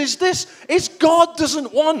it is this, God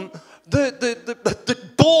doesn't want the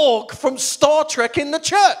Borg from Star Trek in the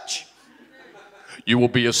church. You will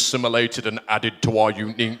be assimilated and added to our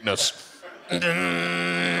uniqueness.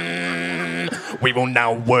 We will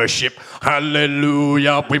now worship.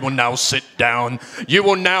 Hallelujah. We will now sit down. You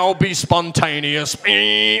will now be spontaneous.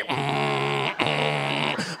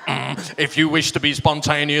 If you wish to be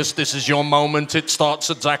spontaneous, this is your moment. It starts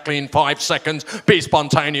exactly in 5 seconds. Be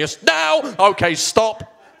spontaneous. Now. Okay, stop.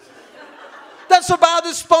 That's about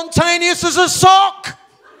as spontaneous as a sock.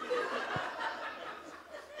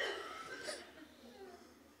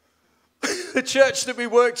 The church that we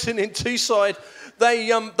worked in Teesside,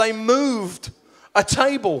 they moved a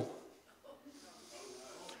table.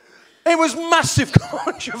 It was massive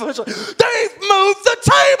controversy. They've moved the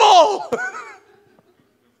table.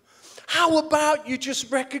 How about you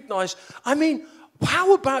just recognize,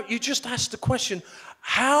 how about you just ask the question,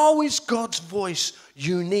 how is God's voice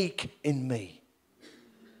unique in me?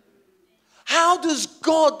 How does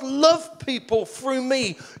God love people through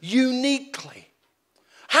me uniquely?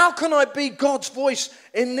 How can I be God's voice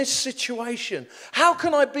in this situation? How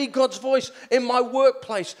can I be God's voice in my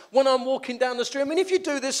workplace when I'm walking down the street? I mean, if you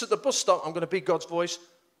do this at the bus stop, I'm going to be God's voice.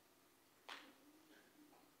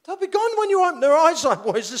 They'll be gone when you open their eyes like,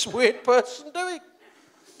 what is this weird person doing?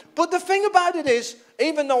 But the thing about it is,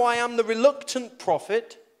 even though I am the reluctant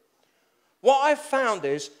prophet, what I've found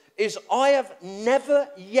is I have never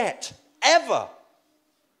yet, ever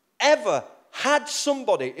had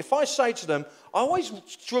somebody, if I say to them, I always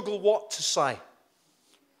struggle what to say.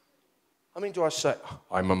 I mean, do I say,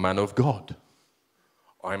 I'm a man of God?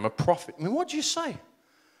 I'm a prophet? I mean, what do you say?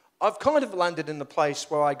 I've kind of landed in the place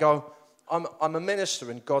where I go, I'm a minister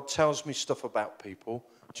and God tells me stuff about people.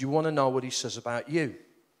 Do you want to know what he says about you?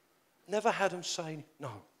 Never had them say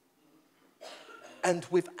no. And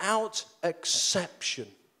without exception,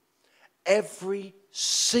 every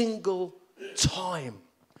single time,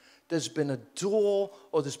 there's been a door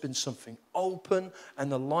or there's been something open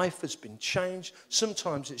and the life has been changed.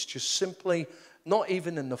 Sometimes it's just simply not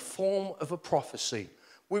even in the form of a prophecy.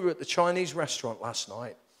 We were at the Chinese restaurant last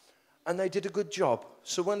night and they did a good job.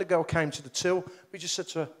 So when the girl came to the till, we just said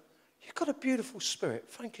to her, "You've got a beautiful spirit.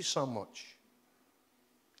 Thank you so much."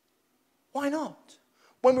 Why not?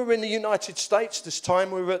 When we were in the United States this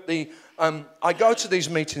time, we were at the, I go to these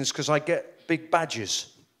meetings because I get big badges.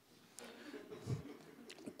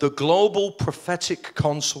 The Global Prophetic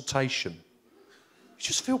Consultation. You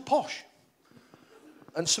just feel posh.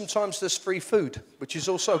 And sometimes there's free food, which is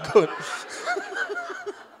also good.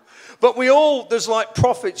 But there's like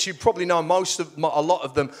prophets, you probably know a lot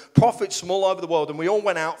of them, prophets from all over the world, and we all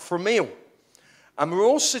went out for a meal. And we were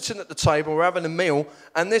all sitting at the table, we're having a meal,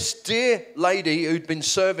 and this dear lady who'd been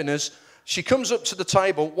serving us, she comes up to the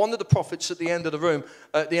table, one of the prophets at the end of the room,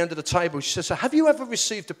 at the end of the table, she says, "Have you ever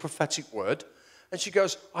received a prophetic word?" And she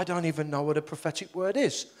goes, "I don't even know what a prophetic word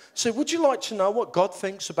is." So, "Would you like to know what God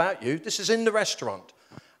thinks about you?" This is in the restaurant.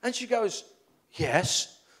 And she goes,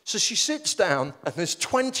 "Yes." So she sits down, and there's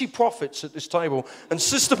 20 prophets at this table, and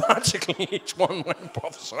systematically each one went and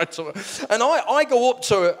prophesied to her. And I go up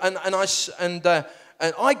to her, and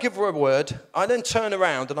I give her a word. I then turn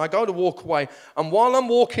around, and I go to walk away. And while I'm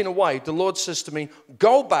walking away, the Lord says to me,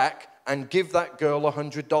 "Go back and give that girl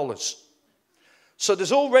 $100. So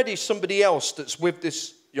there's already somebody else that's with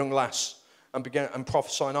this young lass and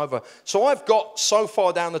prophesying over. So I've got so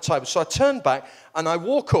far down the table. So I turn back and I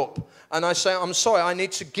walk up and I say, "I'm sorry, I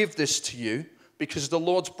need to give this to you because the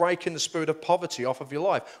Lord's breaking the spirit of poverty off of your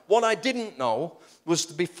life." What I didn't know was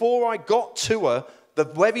before I got to her, the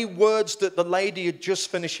very words that the lady had just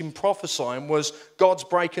finished prophesying was, "God's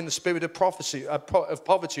breaking the spirit of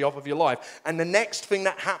poverty off of your life." And the next thing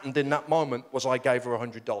that happened in that moment was I gave her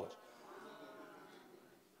 $100.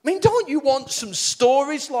 I mean, don't you want some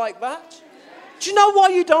stories like that? Do you know why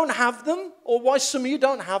you don't have them? Or why some of you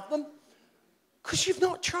don't have them? Because you've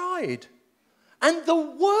not tried. And the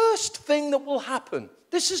worst thing that will happen,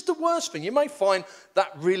 this is the worst thing. You may find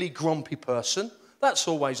that really grumpy person. That's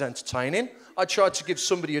always entertaining. I tried to give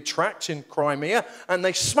somebody a tract in Crimea and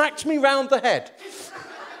they smacked me round the head.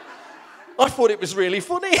 I thought it was really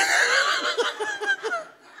funny.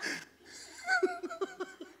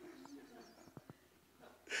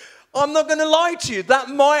 I'm not going to lie to you, that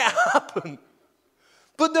might happen.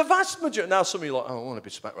 But the vast majority, now some of you are like, "Oh, I want to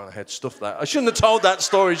be smacked around the head, stuff that." I shouldn't have told that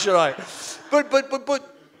story, should I?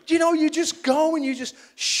 But you know, you just go and you just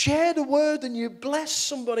share the word and you bless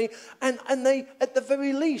somebody and they, at the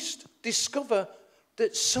very least, discover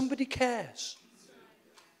that somebody cares.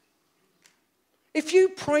 If you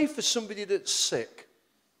pray for somebody that's sick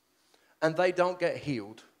and they don't get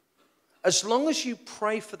healed, as long as you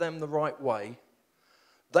pray for them the right way,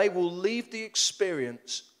 they will leave the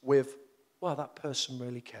experience with, "Well, that person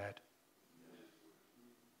really cared."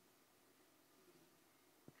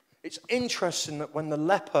 It's interesting that when the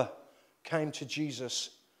leper came to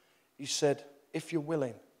Jesus, he said, "If you're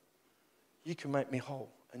willing, you can make me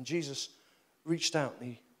whole." And Jesus reached out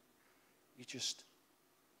and he just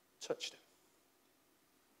touched him.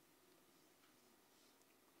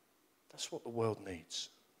 That's what the world needs.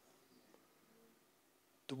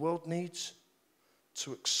 The world needs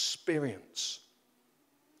to experience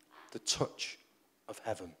the touch of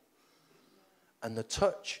heaven. And the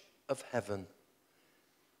touch of heaven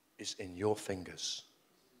is in your fingers,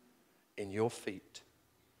 in your feet,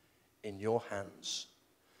 in your hands.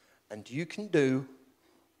 And you can do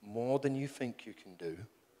more than you think you can do.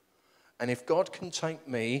 And if God can take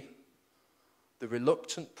me, the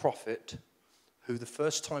reluctant prophet, who the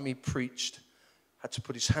first time he preached had to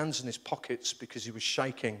put his hands in his pockets because he was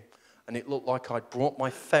shaking, and it looked like I'd brought my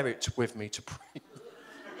ferret with me to preach.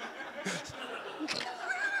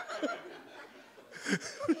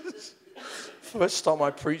 First time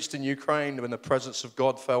I preached in Ukraine, when the presence of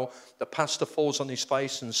God fell, the pastor falls on his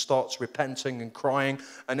face and starts repenting and crying,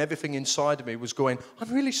 and everything inside of me was going,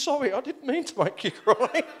 "I'm really sorry, I didn't mean to make you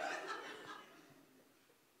cry."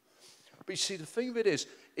 But you see, the thing of it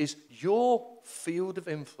is your field of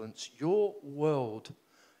influence, your world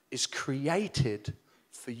is created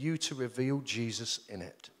for you to reveal Jesus in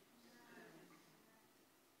it.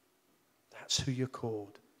 That's who you're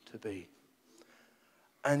called to be.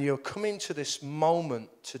 And you're coming to this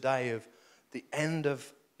moment today of the end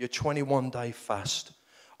of your 21-day fast.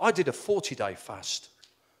 I did a 40-day fast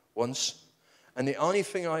once, and the only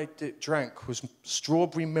thing I drank was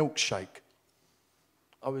strawberry milkshake.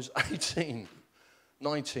 I was 18,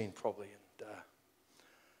 19 probably. And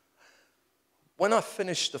when I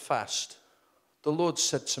finished the fast, the Lord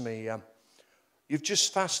said to me, you've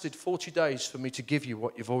just fasted 40 days for me to give you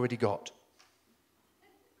what you've already got.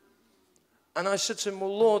 And I said to him,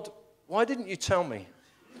 well, Lord, why didn't you tell me?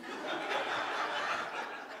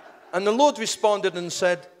 And the Lord responded and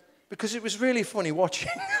said, because it was really funny watching.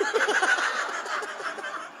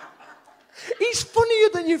 He's funnier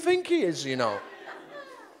than you think he is, you know.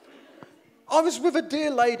 I was with a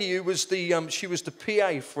dear lady who was she was the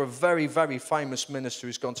PA for a very, very famous minister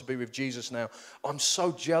who's gone to be with Jesus now. I'm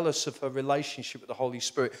so jealous of her relationship with the Holy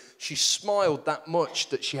Spirit. She smiled that much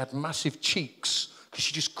that she had massive cheeks because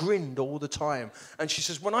she just grinned all the time. And she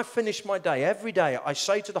says, when I finish my day, every day, I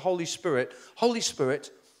say to the Holy Spirit,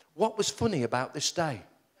 what was funny about this day?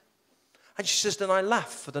 And she says, then I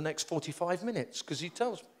laugh for the next 45 minutes because he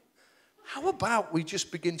tells me. How about we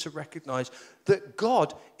just begin to recognize that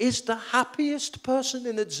God is the happiest person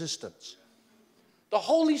in existence? The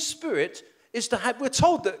Holy Spirit is we're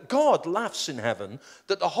told that God laughs in heaven,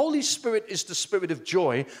 that the Holy Spirit is the spirit of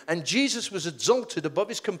joy, and Jesus was exalted above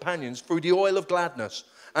his companions through the oil of gladness.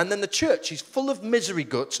 And then the church is full of misery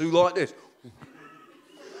guts who like this.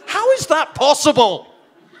 How is that possible?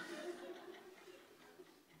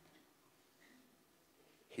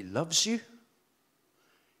 He loves you.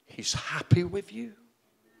 He's happy with you.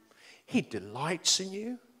 He delights in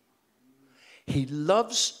you. He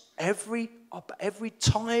loves every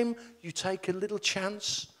time you take a little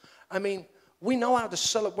chance. I mean, we know how to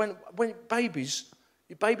celebrate. When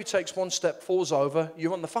your baby takes one step, falls over,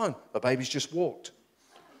 you're on the phone. The baby's just walked.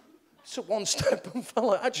 Took one step and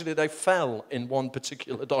fell. Actually, they fell in one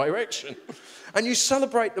particular direction. And you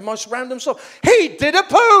celebrate the most random stuff. He did a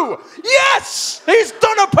poo! Yes! He's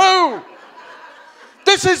done a poo!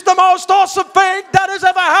 This is the most awesome thing that has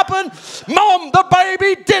ever happened. Mom, the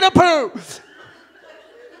baby did a poo.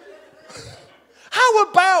 How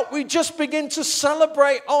about we just begin to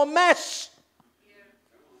celebrate our mess?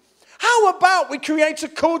 How about we create a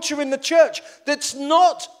culture in the church that's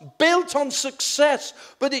not built on success,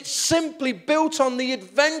 but it's simply built on the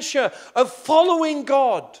adventure of following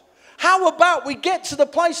God? How about we get to the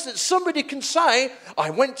place that somebody can say, I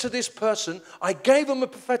went to this person, I gave them a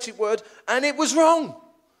prophetic word, and it was wrong.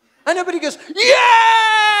 And everybody goes,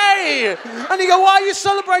 yay! And you go, why are you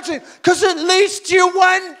celebrating? Because at least you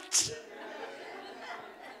went.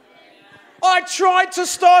 I tried to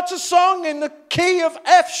start a song in the key of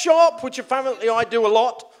F sharp, which apparently I do a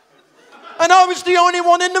lot. And I was the only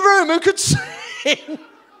one in the room who could sing.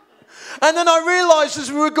 And then I realized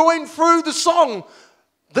as we were going through the song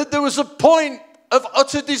that there was a point of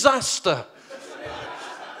utter disaster.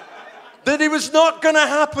 That it was not going to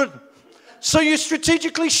happen. So you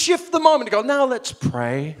strategically shift the moment and go, now let's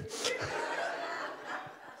pray.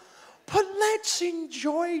 But let's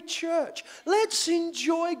enjoy church. Let's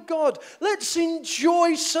enjoy God. Let's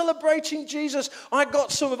enjoy celebrating Jesus. I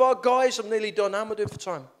got some of our guys. I'm nearly done. How am I doing for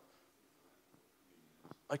time?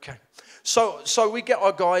 Okay. So we get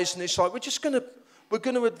our guys and it's like, we're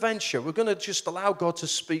going to adventure. We're going to just allow God to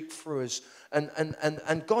speak through us.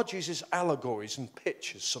 And God uses allegories and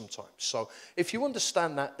pictures sometimes. So if you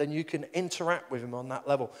understand that, then you can interact with him on that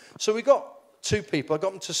level. So we got two people. I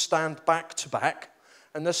got them to stand back to back.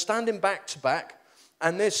 And they're standing back to back.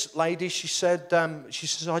 And this lady, she says,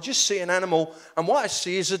 I just see an animal. And what I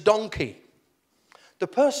see is a donkey. The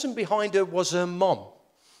person behind her was her mom.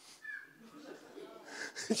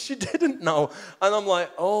 She didn't know. And I'm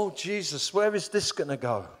like, oh, Jesus, where is this going to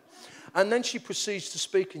go? And then she proceeds to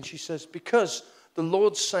speak and she says, because the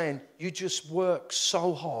Lord's saying, you just work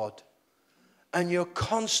so hard and you're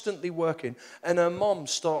constantly working. And her mom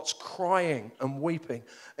starts crying and weeping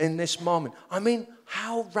in this moment. I mean,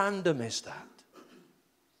 how random is that?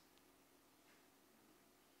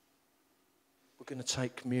 We're going to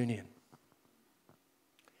take communion.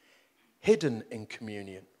 Hidden in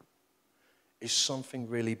communion is something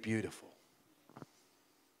really beautiful.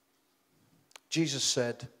 Jesus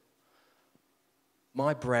said,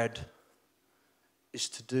 my bread is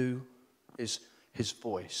to do is his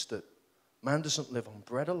voice, that man doesn't live on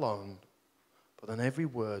bread alone, but on every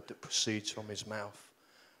word that proceeds from his mouth.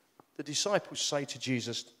 The disciples say to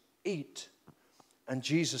Jesus, eat. And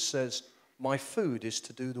Jesus says, my food is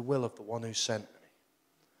to do the will of the one who sent me.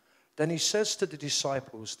 Then he says to the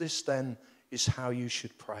disciples, this then is how you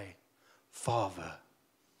should pray. Father,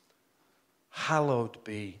 hallowed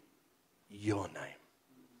be your name.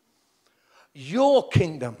 Your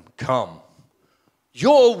kingdom come.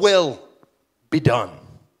 Your will be done.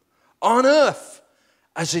 On earth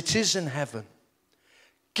as it is in heaven.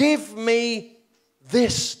 Give me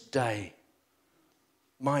this day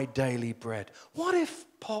my daily bread. What if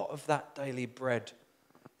part of that daily bread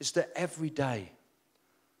is that every day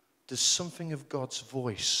there's something of God's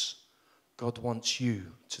voice God wants you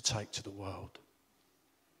to take to the world?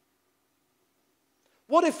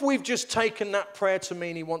 What if we've just taken that prayer to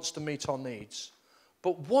mean he wants to meet our needs?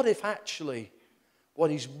 But what if actually what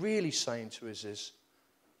he's really saying to us is,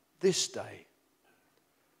 this day,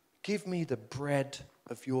 give me the bread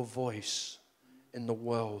of your voice in the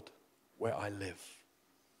world where I live.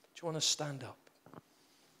 Do you want to stand up?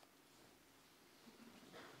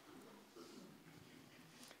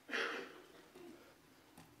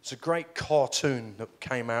 It's a great cartoon that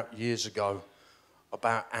came out years ago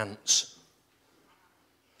about ants.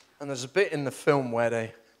 And there's a bit in the film where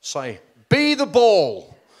they say, be the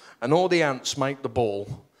ball. And all the ants make the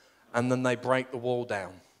ball. And then they break the wall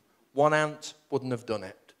down. One ant wouldn't have done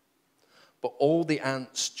it. But all the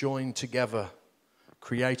ants joined together,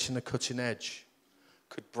 creating a cutting edge,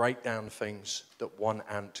 could break down things that one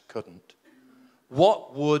ant couldn't.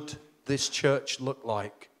 What would this church look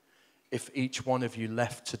like if each one of you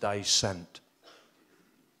left today sent?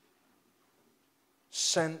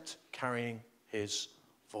 Sent carrying his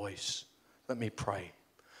voice. Let me pray.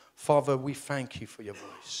 Father, we thank you for your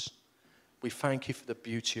voice. We thank you for the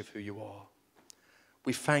beauty of who you are.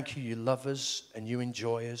 We thank you love us and you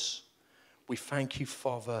enjoy us. We thank you,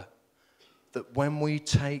 Father, that when we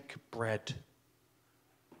take bread,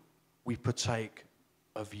 we partake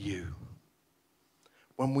of you.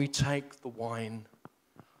 When we take the wine,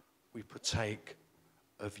 we partake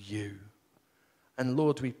of you. And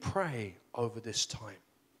Lord, we pray over this time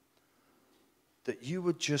that you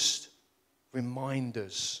would just remind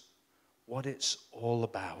us what it's all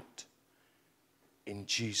about. In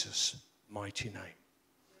Jesus' mighty name.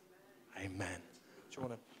 Amen. Do you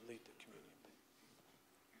want to lead the communion?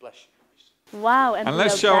 Bless you. Wow. And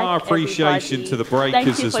let's show our appreciation to the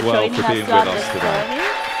breakers as well for being with us today.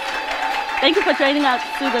 Thank you for joining us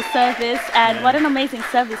through the service, and what an amazing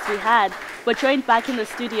service we had. We're joined back in the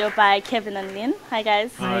studio by Kevin and Lynn. Hi,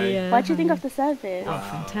 guys. Hi. What do you think of the service? Oh,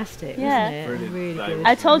 fantastic, Yeah. wasn't it? Brilliant. Really That good. was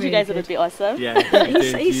I told you Really guys it would good. be awesome.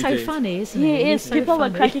 Yeah, He's so funny, isn't he? He is. He's so People were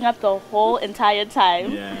funny. cracking up the whole entire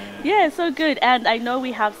time. Yeah. Yeah, so good. And I know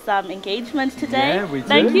we have some engagements today. Yeah, we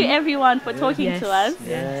Thank do. you, everyone, for talking Yes. to us.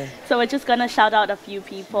 Yeah. So we're just going to shout out a few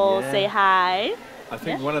people, Yeah. say hi. I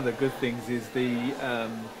think Yeah. one of the good things is the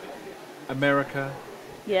America,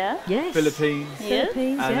 Yeah. Yes. Philippines, Yeah.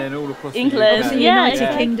 Philippines, and yeah. then all across England. the UK. The Yeah, United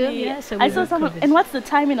exactly. Kingdom, yeah. So I we saw were some. covered. And what's the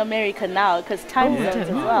time in America now? Because time Oh, I zones don't as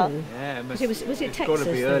know. well. Yeah, it must, Was it it's got to Texas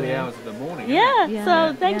be they early were? hours of the morning. Yeah, Yeah,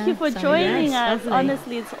 so thank yeah, you for so joining yes, us. lovely.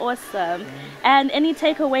 Honestly, it's awesome. And any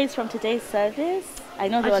takeaways from today's service? I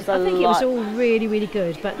know there was a I think lot. it was all really, really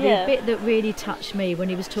good. But Yeah. the bit that really touched me when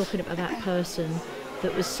he was talking about that person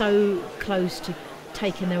that was so close to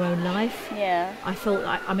taking their own life, Yeah. I felt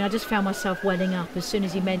like, I just found myself welling up as soon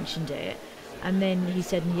as he mentioned it. And then he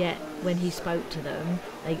said, and yet when he spoke to them,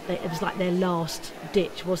 it was like their last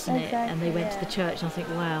ditch, wasn't it? And they Exactly, went to yeah. the church, and I think,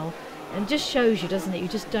 wow. And it just shows you, doesn't it? You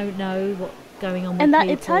just don't know what's going on with And that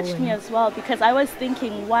people. it touched me as well, because I was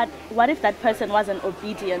thinking, what if that person wasn't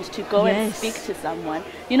obedient to go and Yes. speak to someone?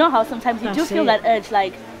 You know how sometimes you do That's feel it. that urge,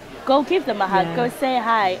 like, go give them a hug, Yeah. go say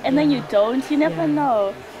hi, and then you don't. You never Yeah.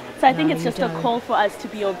 know. So I think No, it's you just a don't. call for us to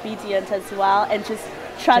be obedient as well, and just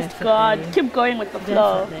trust God, Definitely. keep going with the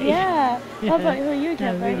flow. Definitely. Yeah. Yeah. How about you, No,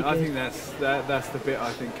 Kevin? really I good. think that's the bit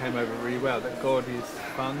I think came over really well. That God is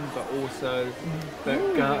fun, but also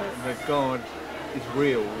that God is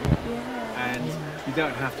real, and you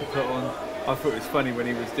don't have to put on. I thought it was funny when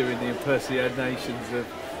he was doing the impersonations of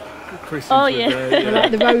Christians. Oh, with yeah. the,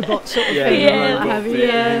 Like the robot sort of thing. Yeah. like robot have you- bit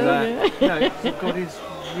yeah, and things like that. No, God is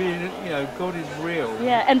really, God is real.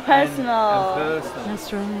 Yeah, and personal. And personal.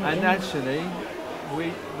 That's right. And yeah. actually,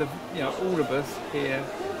 all of us hear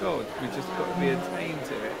God. We just got to be attained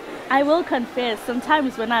to it. I will confess,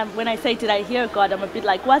 sometimes when I say, did I hear God, I'm a bit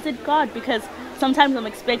like, was it God? Because sometimes I'm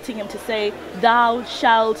expecting him to say, thou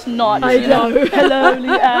shalt not. I know. Hello,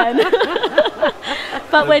 Leanne.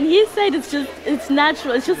 But when he said it's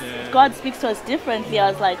natural, it's just God speaks to us differently. I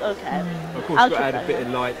was like, okay. Of course, I'll you've got to add try a bit that.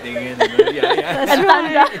 of lightning in. And, yeah. That's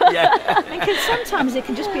right. yeah. Because sometimes it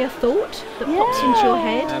can just be a thought that pops into your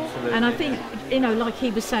head. Absolutely. And I think, like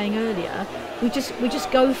he was saying earlier, we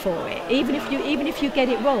just go for it. Even if you get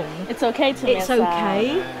it wrong, It's okay to it's mess up.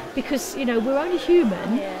 okay because we're only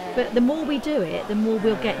human. Yeah. But the more we do it, the more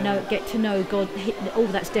we'll get to know God. Oh,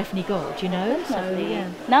 that's definitely God. So Definitely. yeah.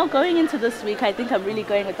 Now going into this week, I think I'm really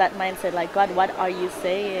going with that mindset, like, God, what are you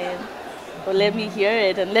saying? Well, let me hear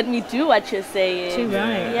it and let me do what you're saying. Too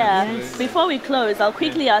right. Yeah. Yes. Before we close, I'll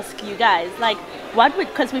quickly ask you guys, like, what would,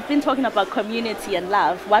 because we've been talking about community and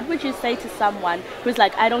love, what would you say to someone who's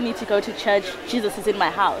like, I don't need to go to church, Jesus is in my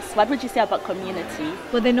house? What would you say about community?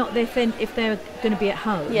 Well, they're not, if they're going to be at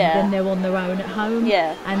home, Yeah. then they're on their own at home.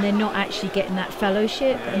 Yeah. And they're not actually getting that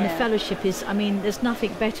fellowship. And the Yeah. fellowship is, I mean, there's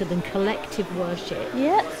nothing better than collective worship.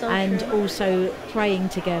 Yeah, so And true. also praying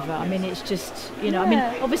together. I mean, it's just, you know, I mean,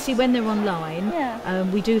 Yeah. obviously when they're online, Yeah.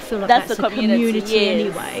 we do feel like That's that's the a community yes.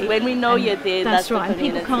 anyway. When we know And you're there, that's the right. And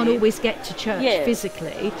people can't community. always get to church Yes.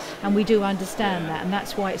 physically, and we do understand that, and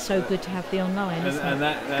that's why it's so good to have the online. Isn't And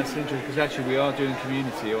it? that's interesting because actually we are doing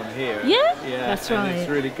community on here. Yeah? Yeah, That's and right. it's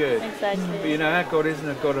really good. Exactly. But you know, our God isn't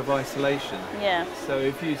a God of isolation. Yeah. So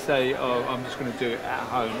if you say, oh, I'm just going to do it at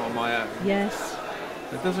home on my own, Yes.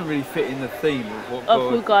 it doesn't really fit in the theme of what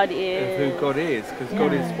Of who God of is. who God is, because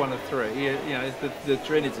God Yeah. is one of three. You know, it's the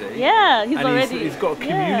Trinity. Yeah, he's and already. he's got a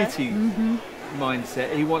yeah. community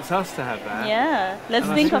mindset. He wants us to have that. Yeah, let's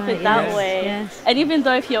And think that's of it right, that yes, way. yes. And even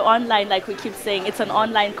though if you're online, like we keep saying, it's an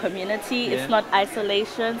online community, Yeah. it's not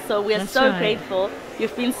isolation. So we're That's so right. grateful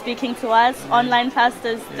you've been speaking to us. Online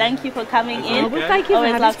pastors, thank you for coming That's in. Oh, well, thank you for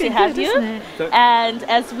Always having love us. to It's have been you. good, isn't it? So- And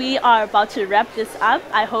as we are about to wrap this up,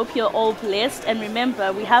 I hope you're all blessed. And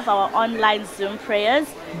remember, we have our online Zoom prayers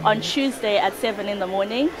on Tuesday at 7 in the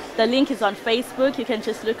morning. The link is on Facebook. You can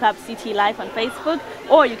just look up CT Life on Facebook,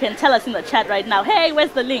 or you can tell us in the chat right now, hey,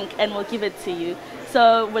 where's the link? And we'll give it to you.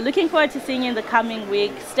 So we're looking forward to seeing you in the coming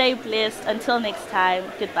week. Stay blessed. Until next time,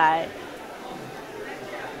 goodbye.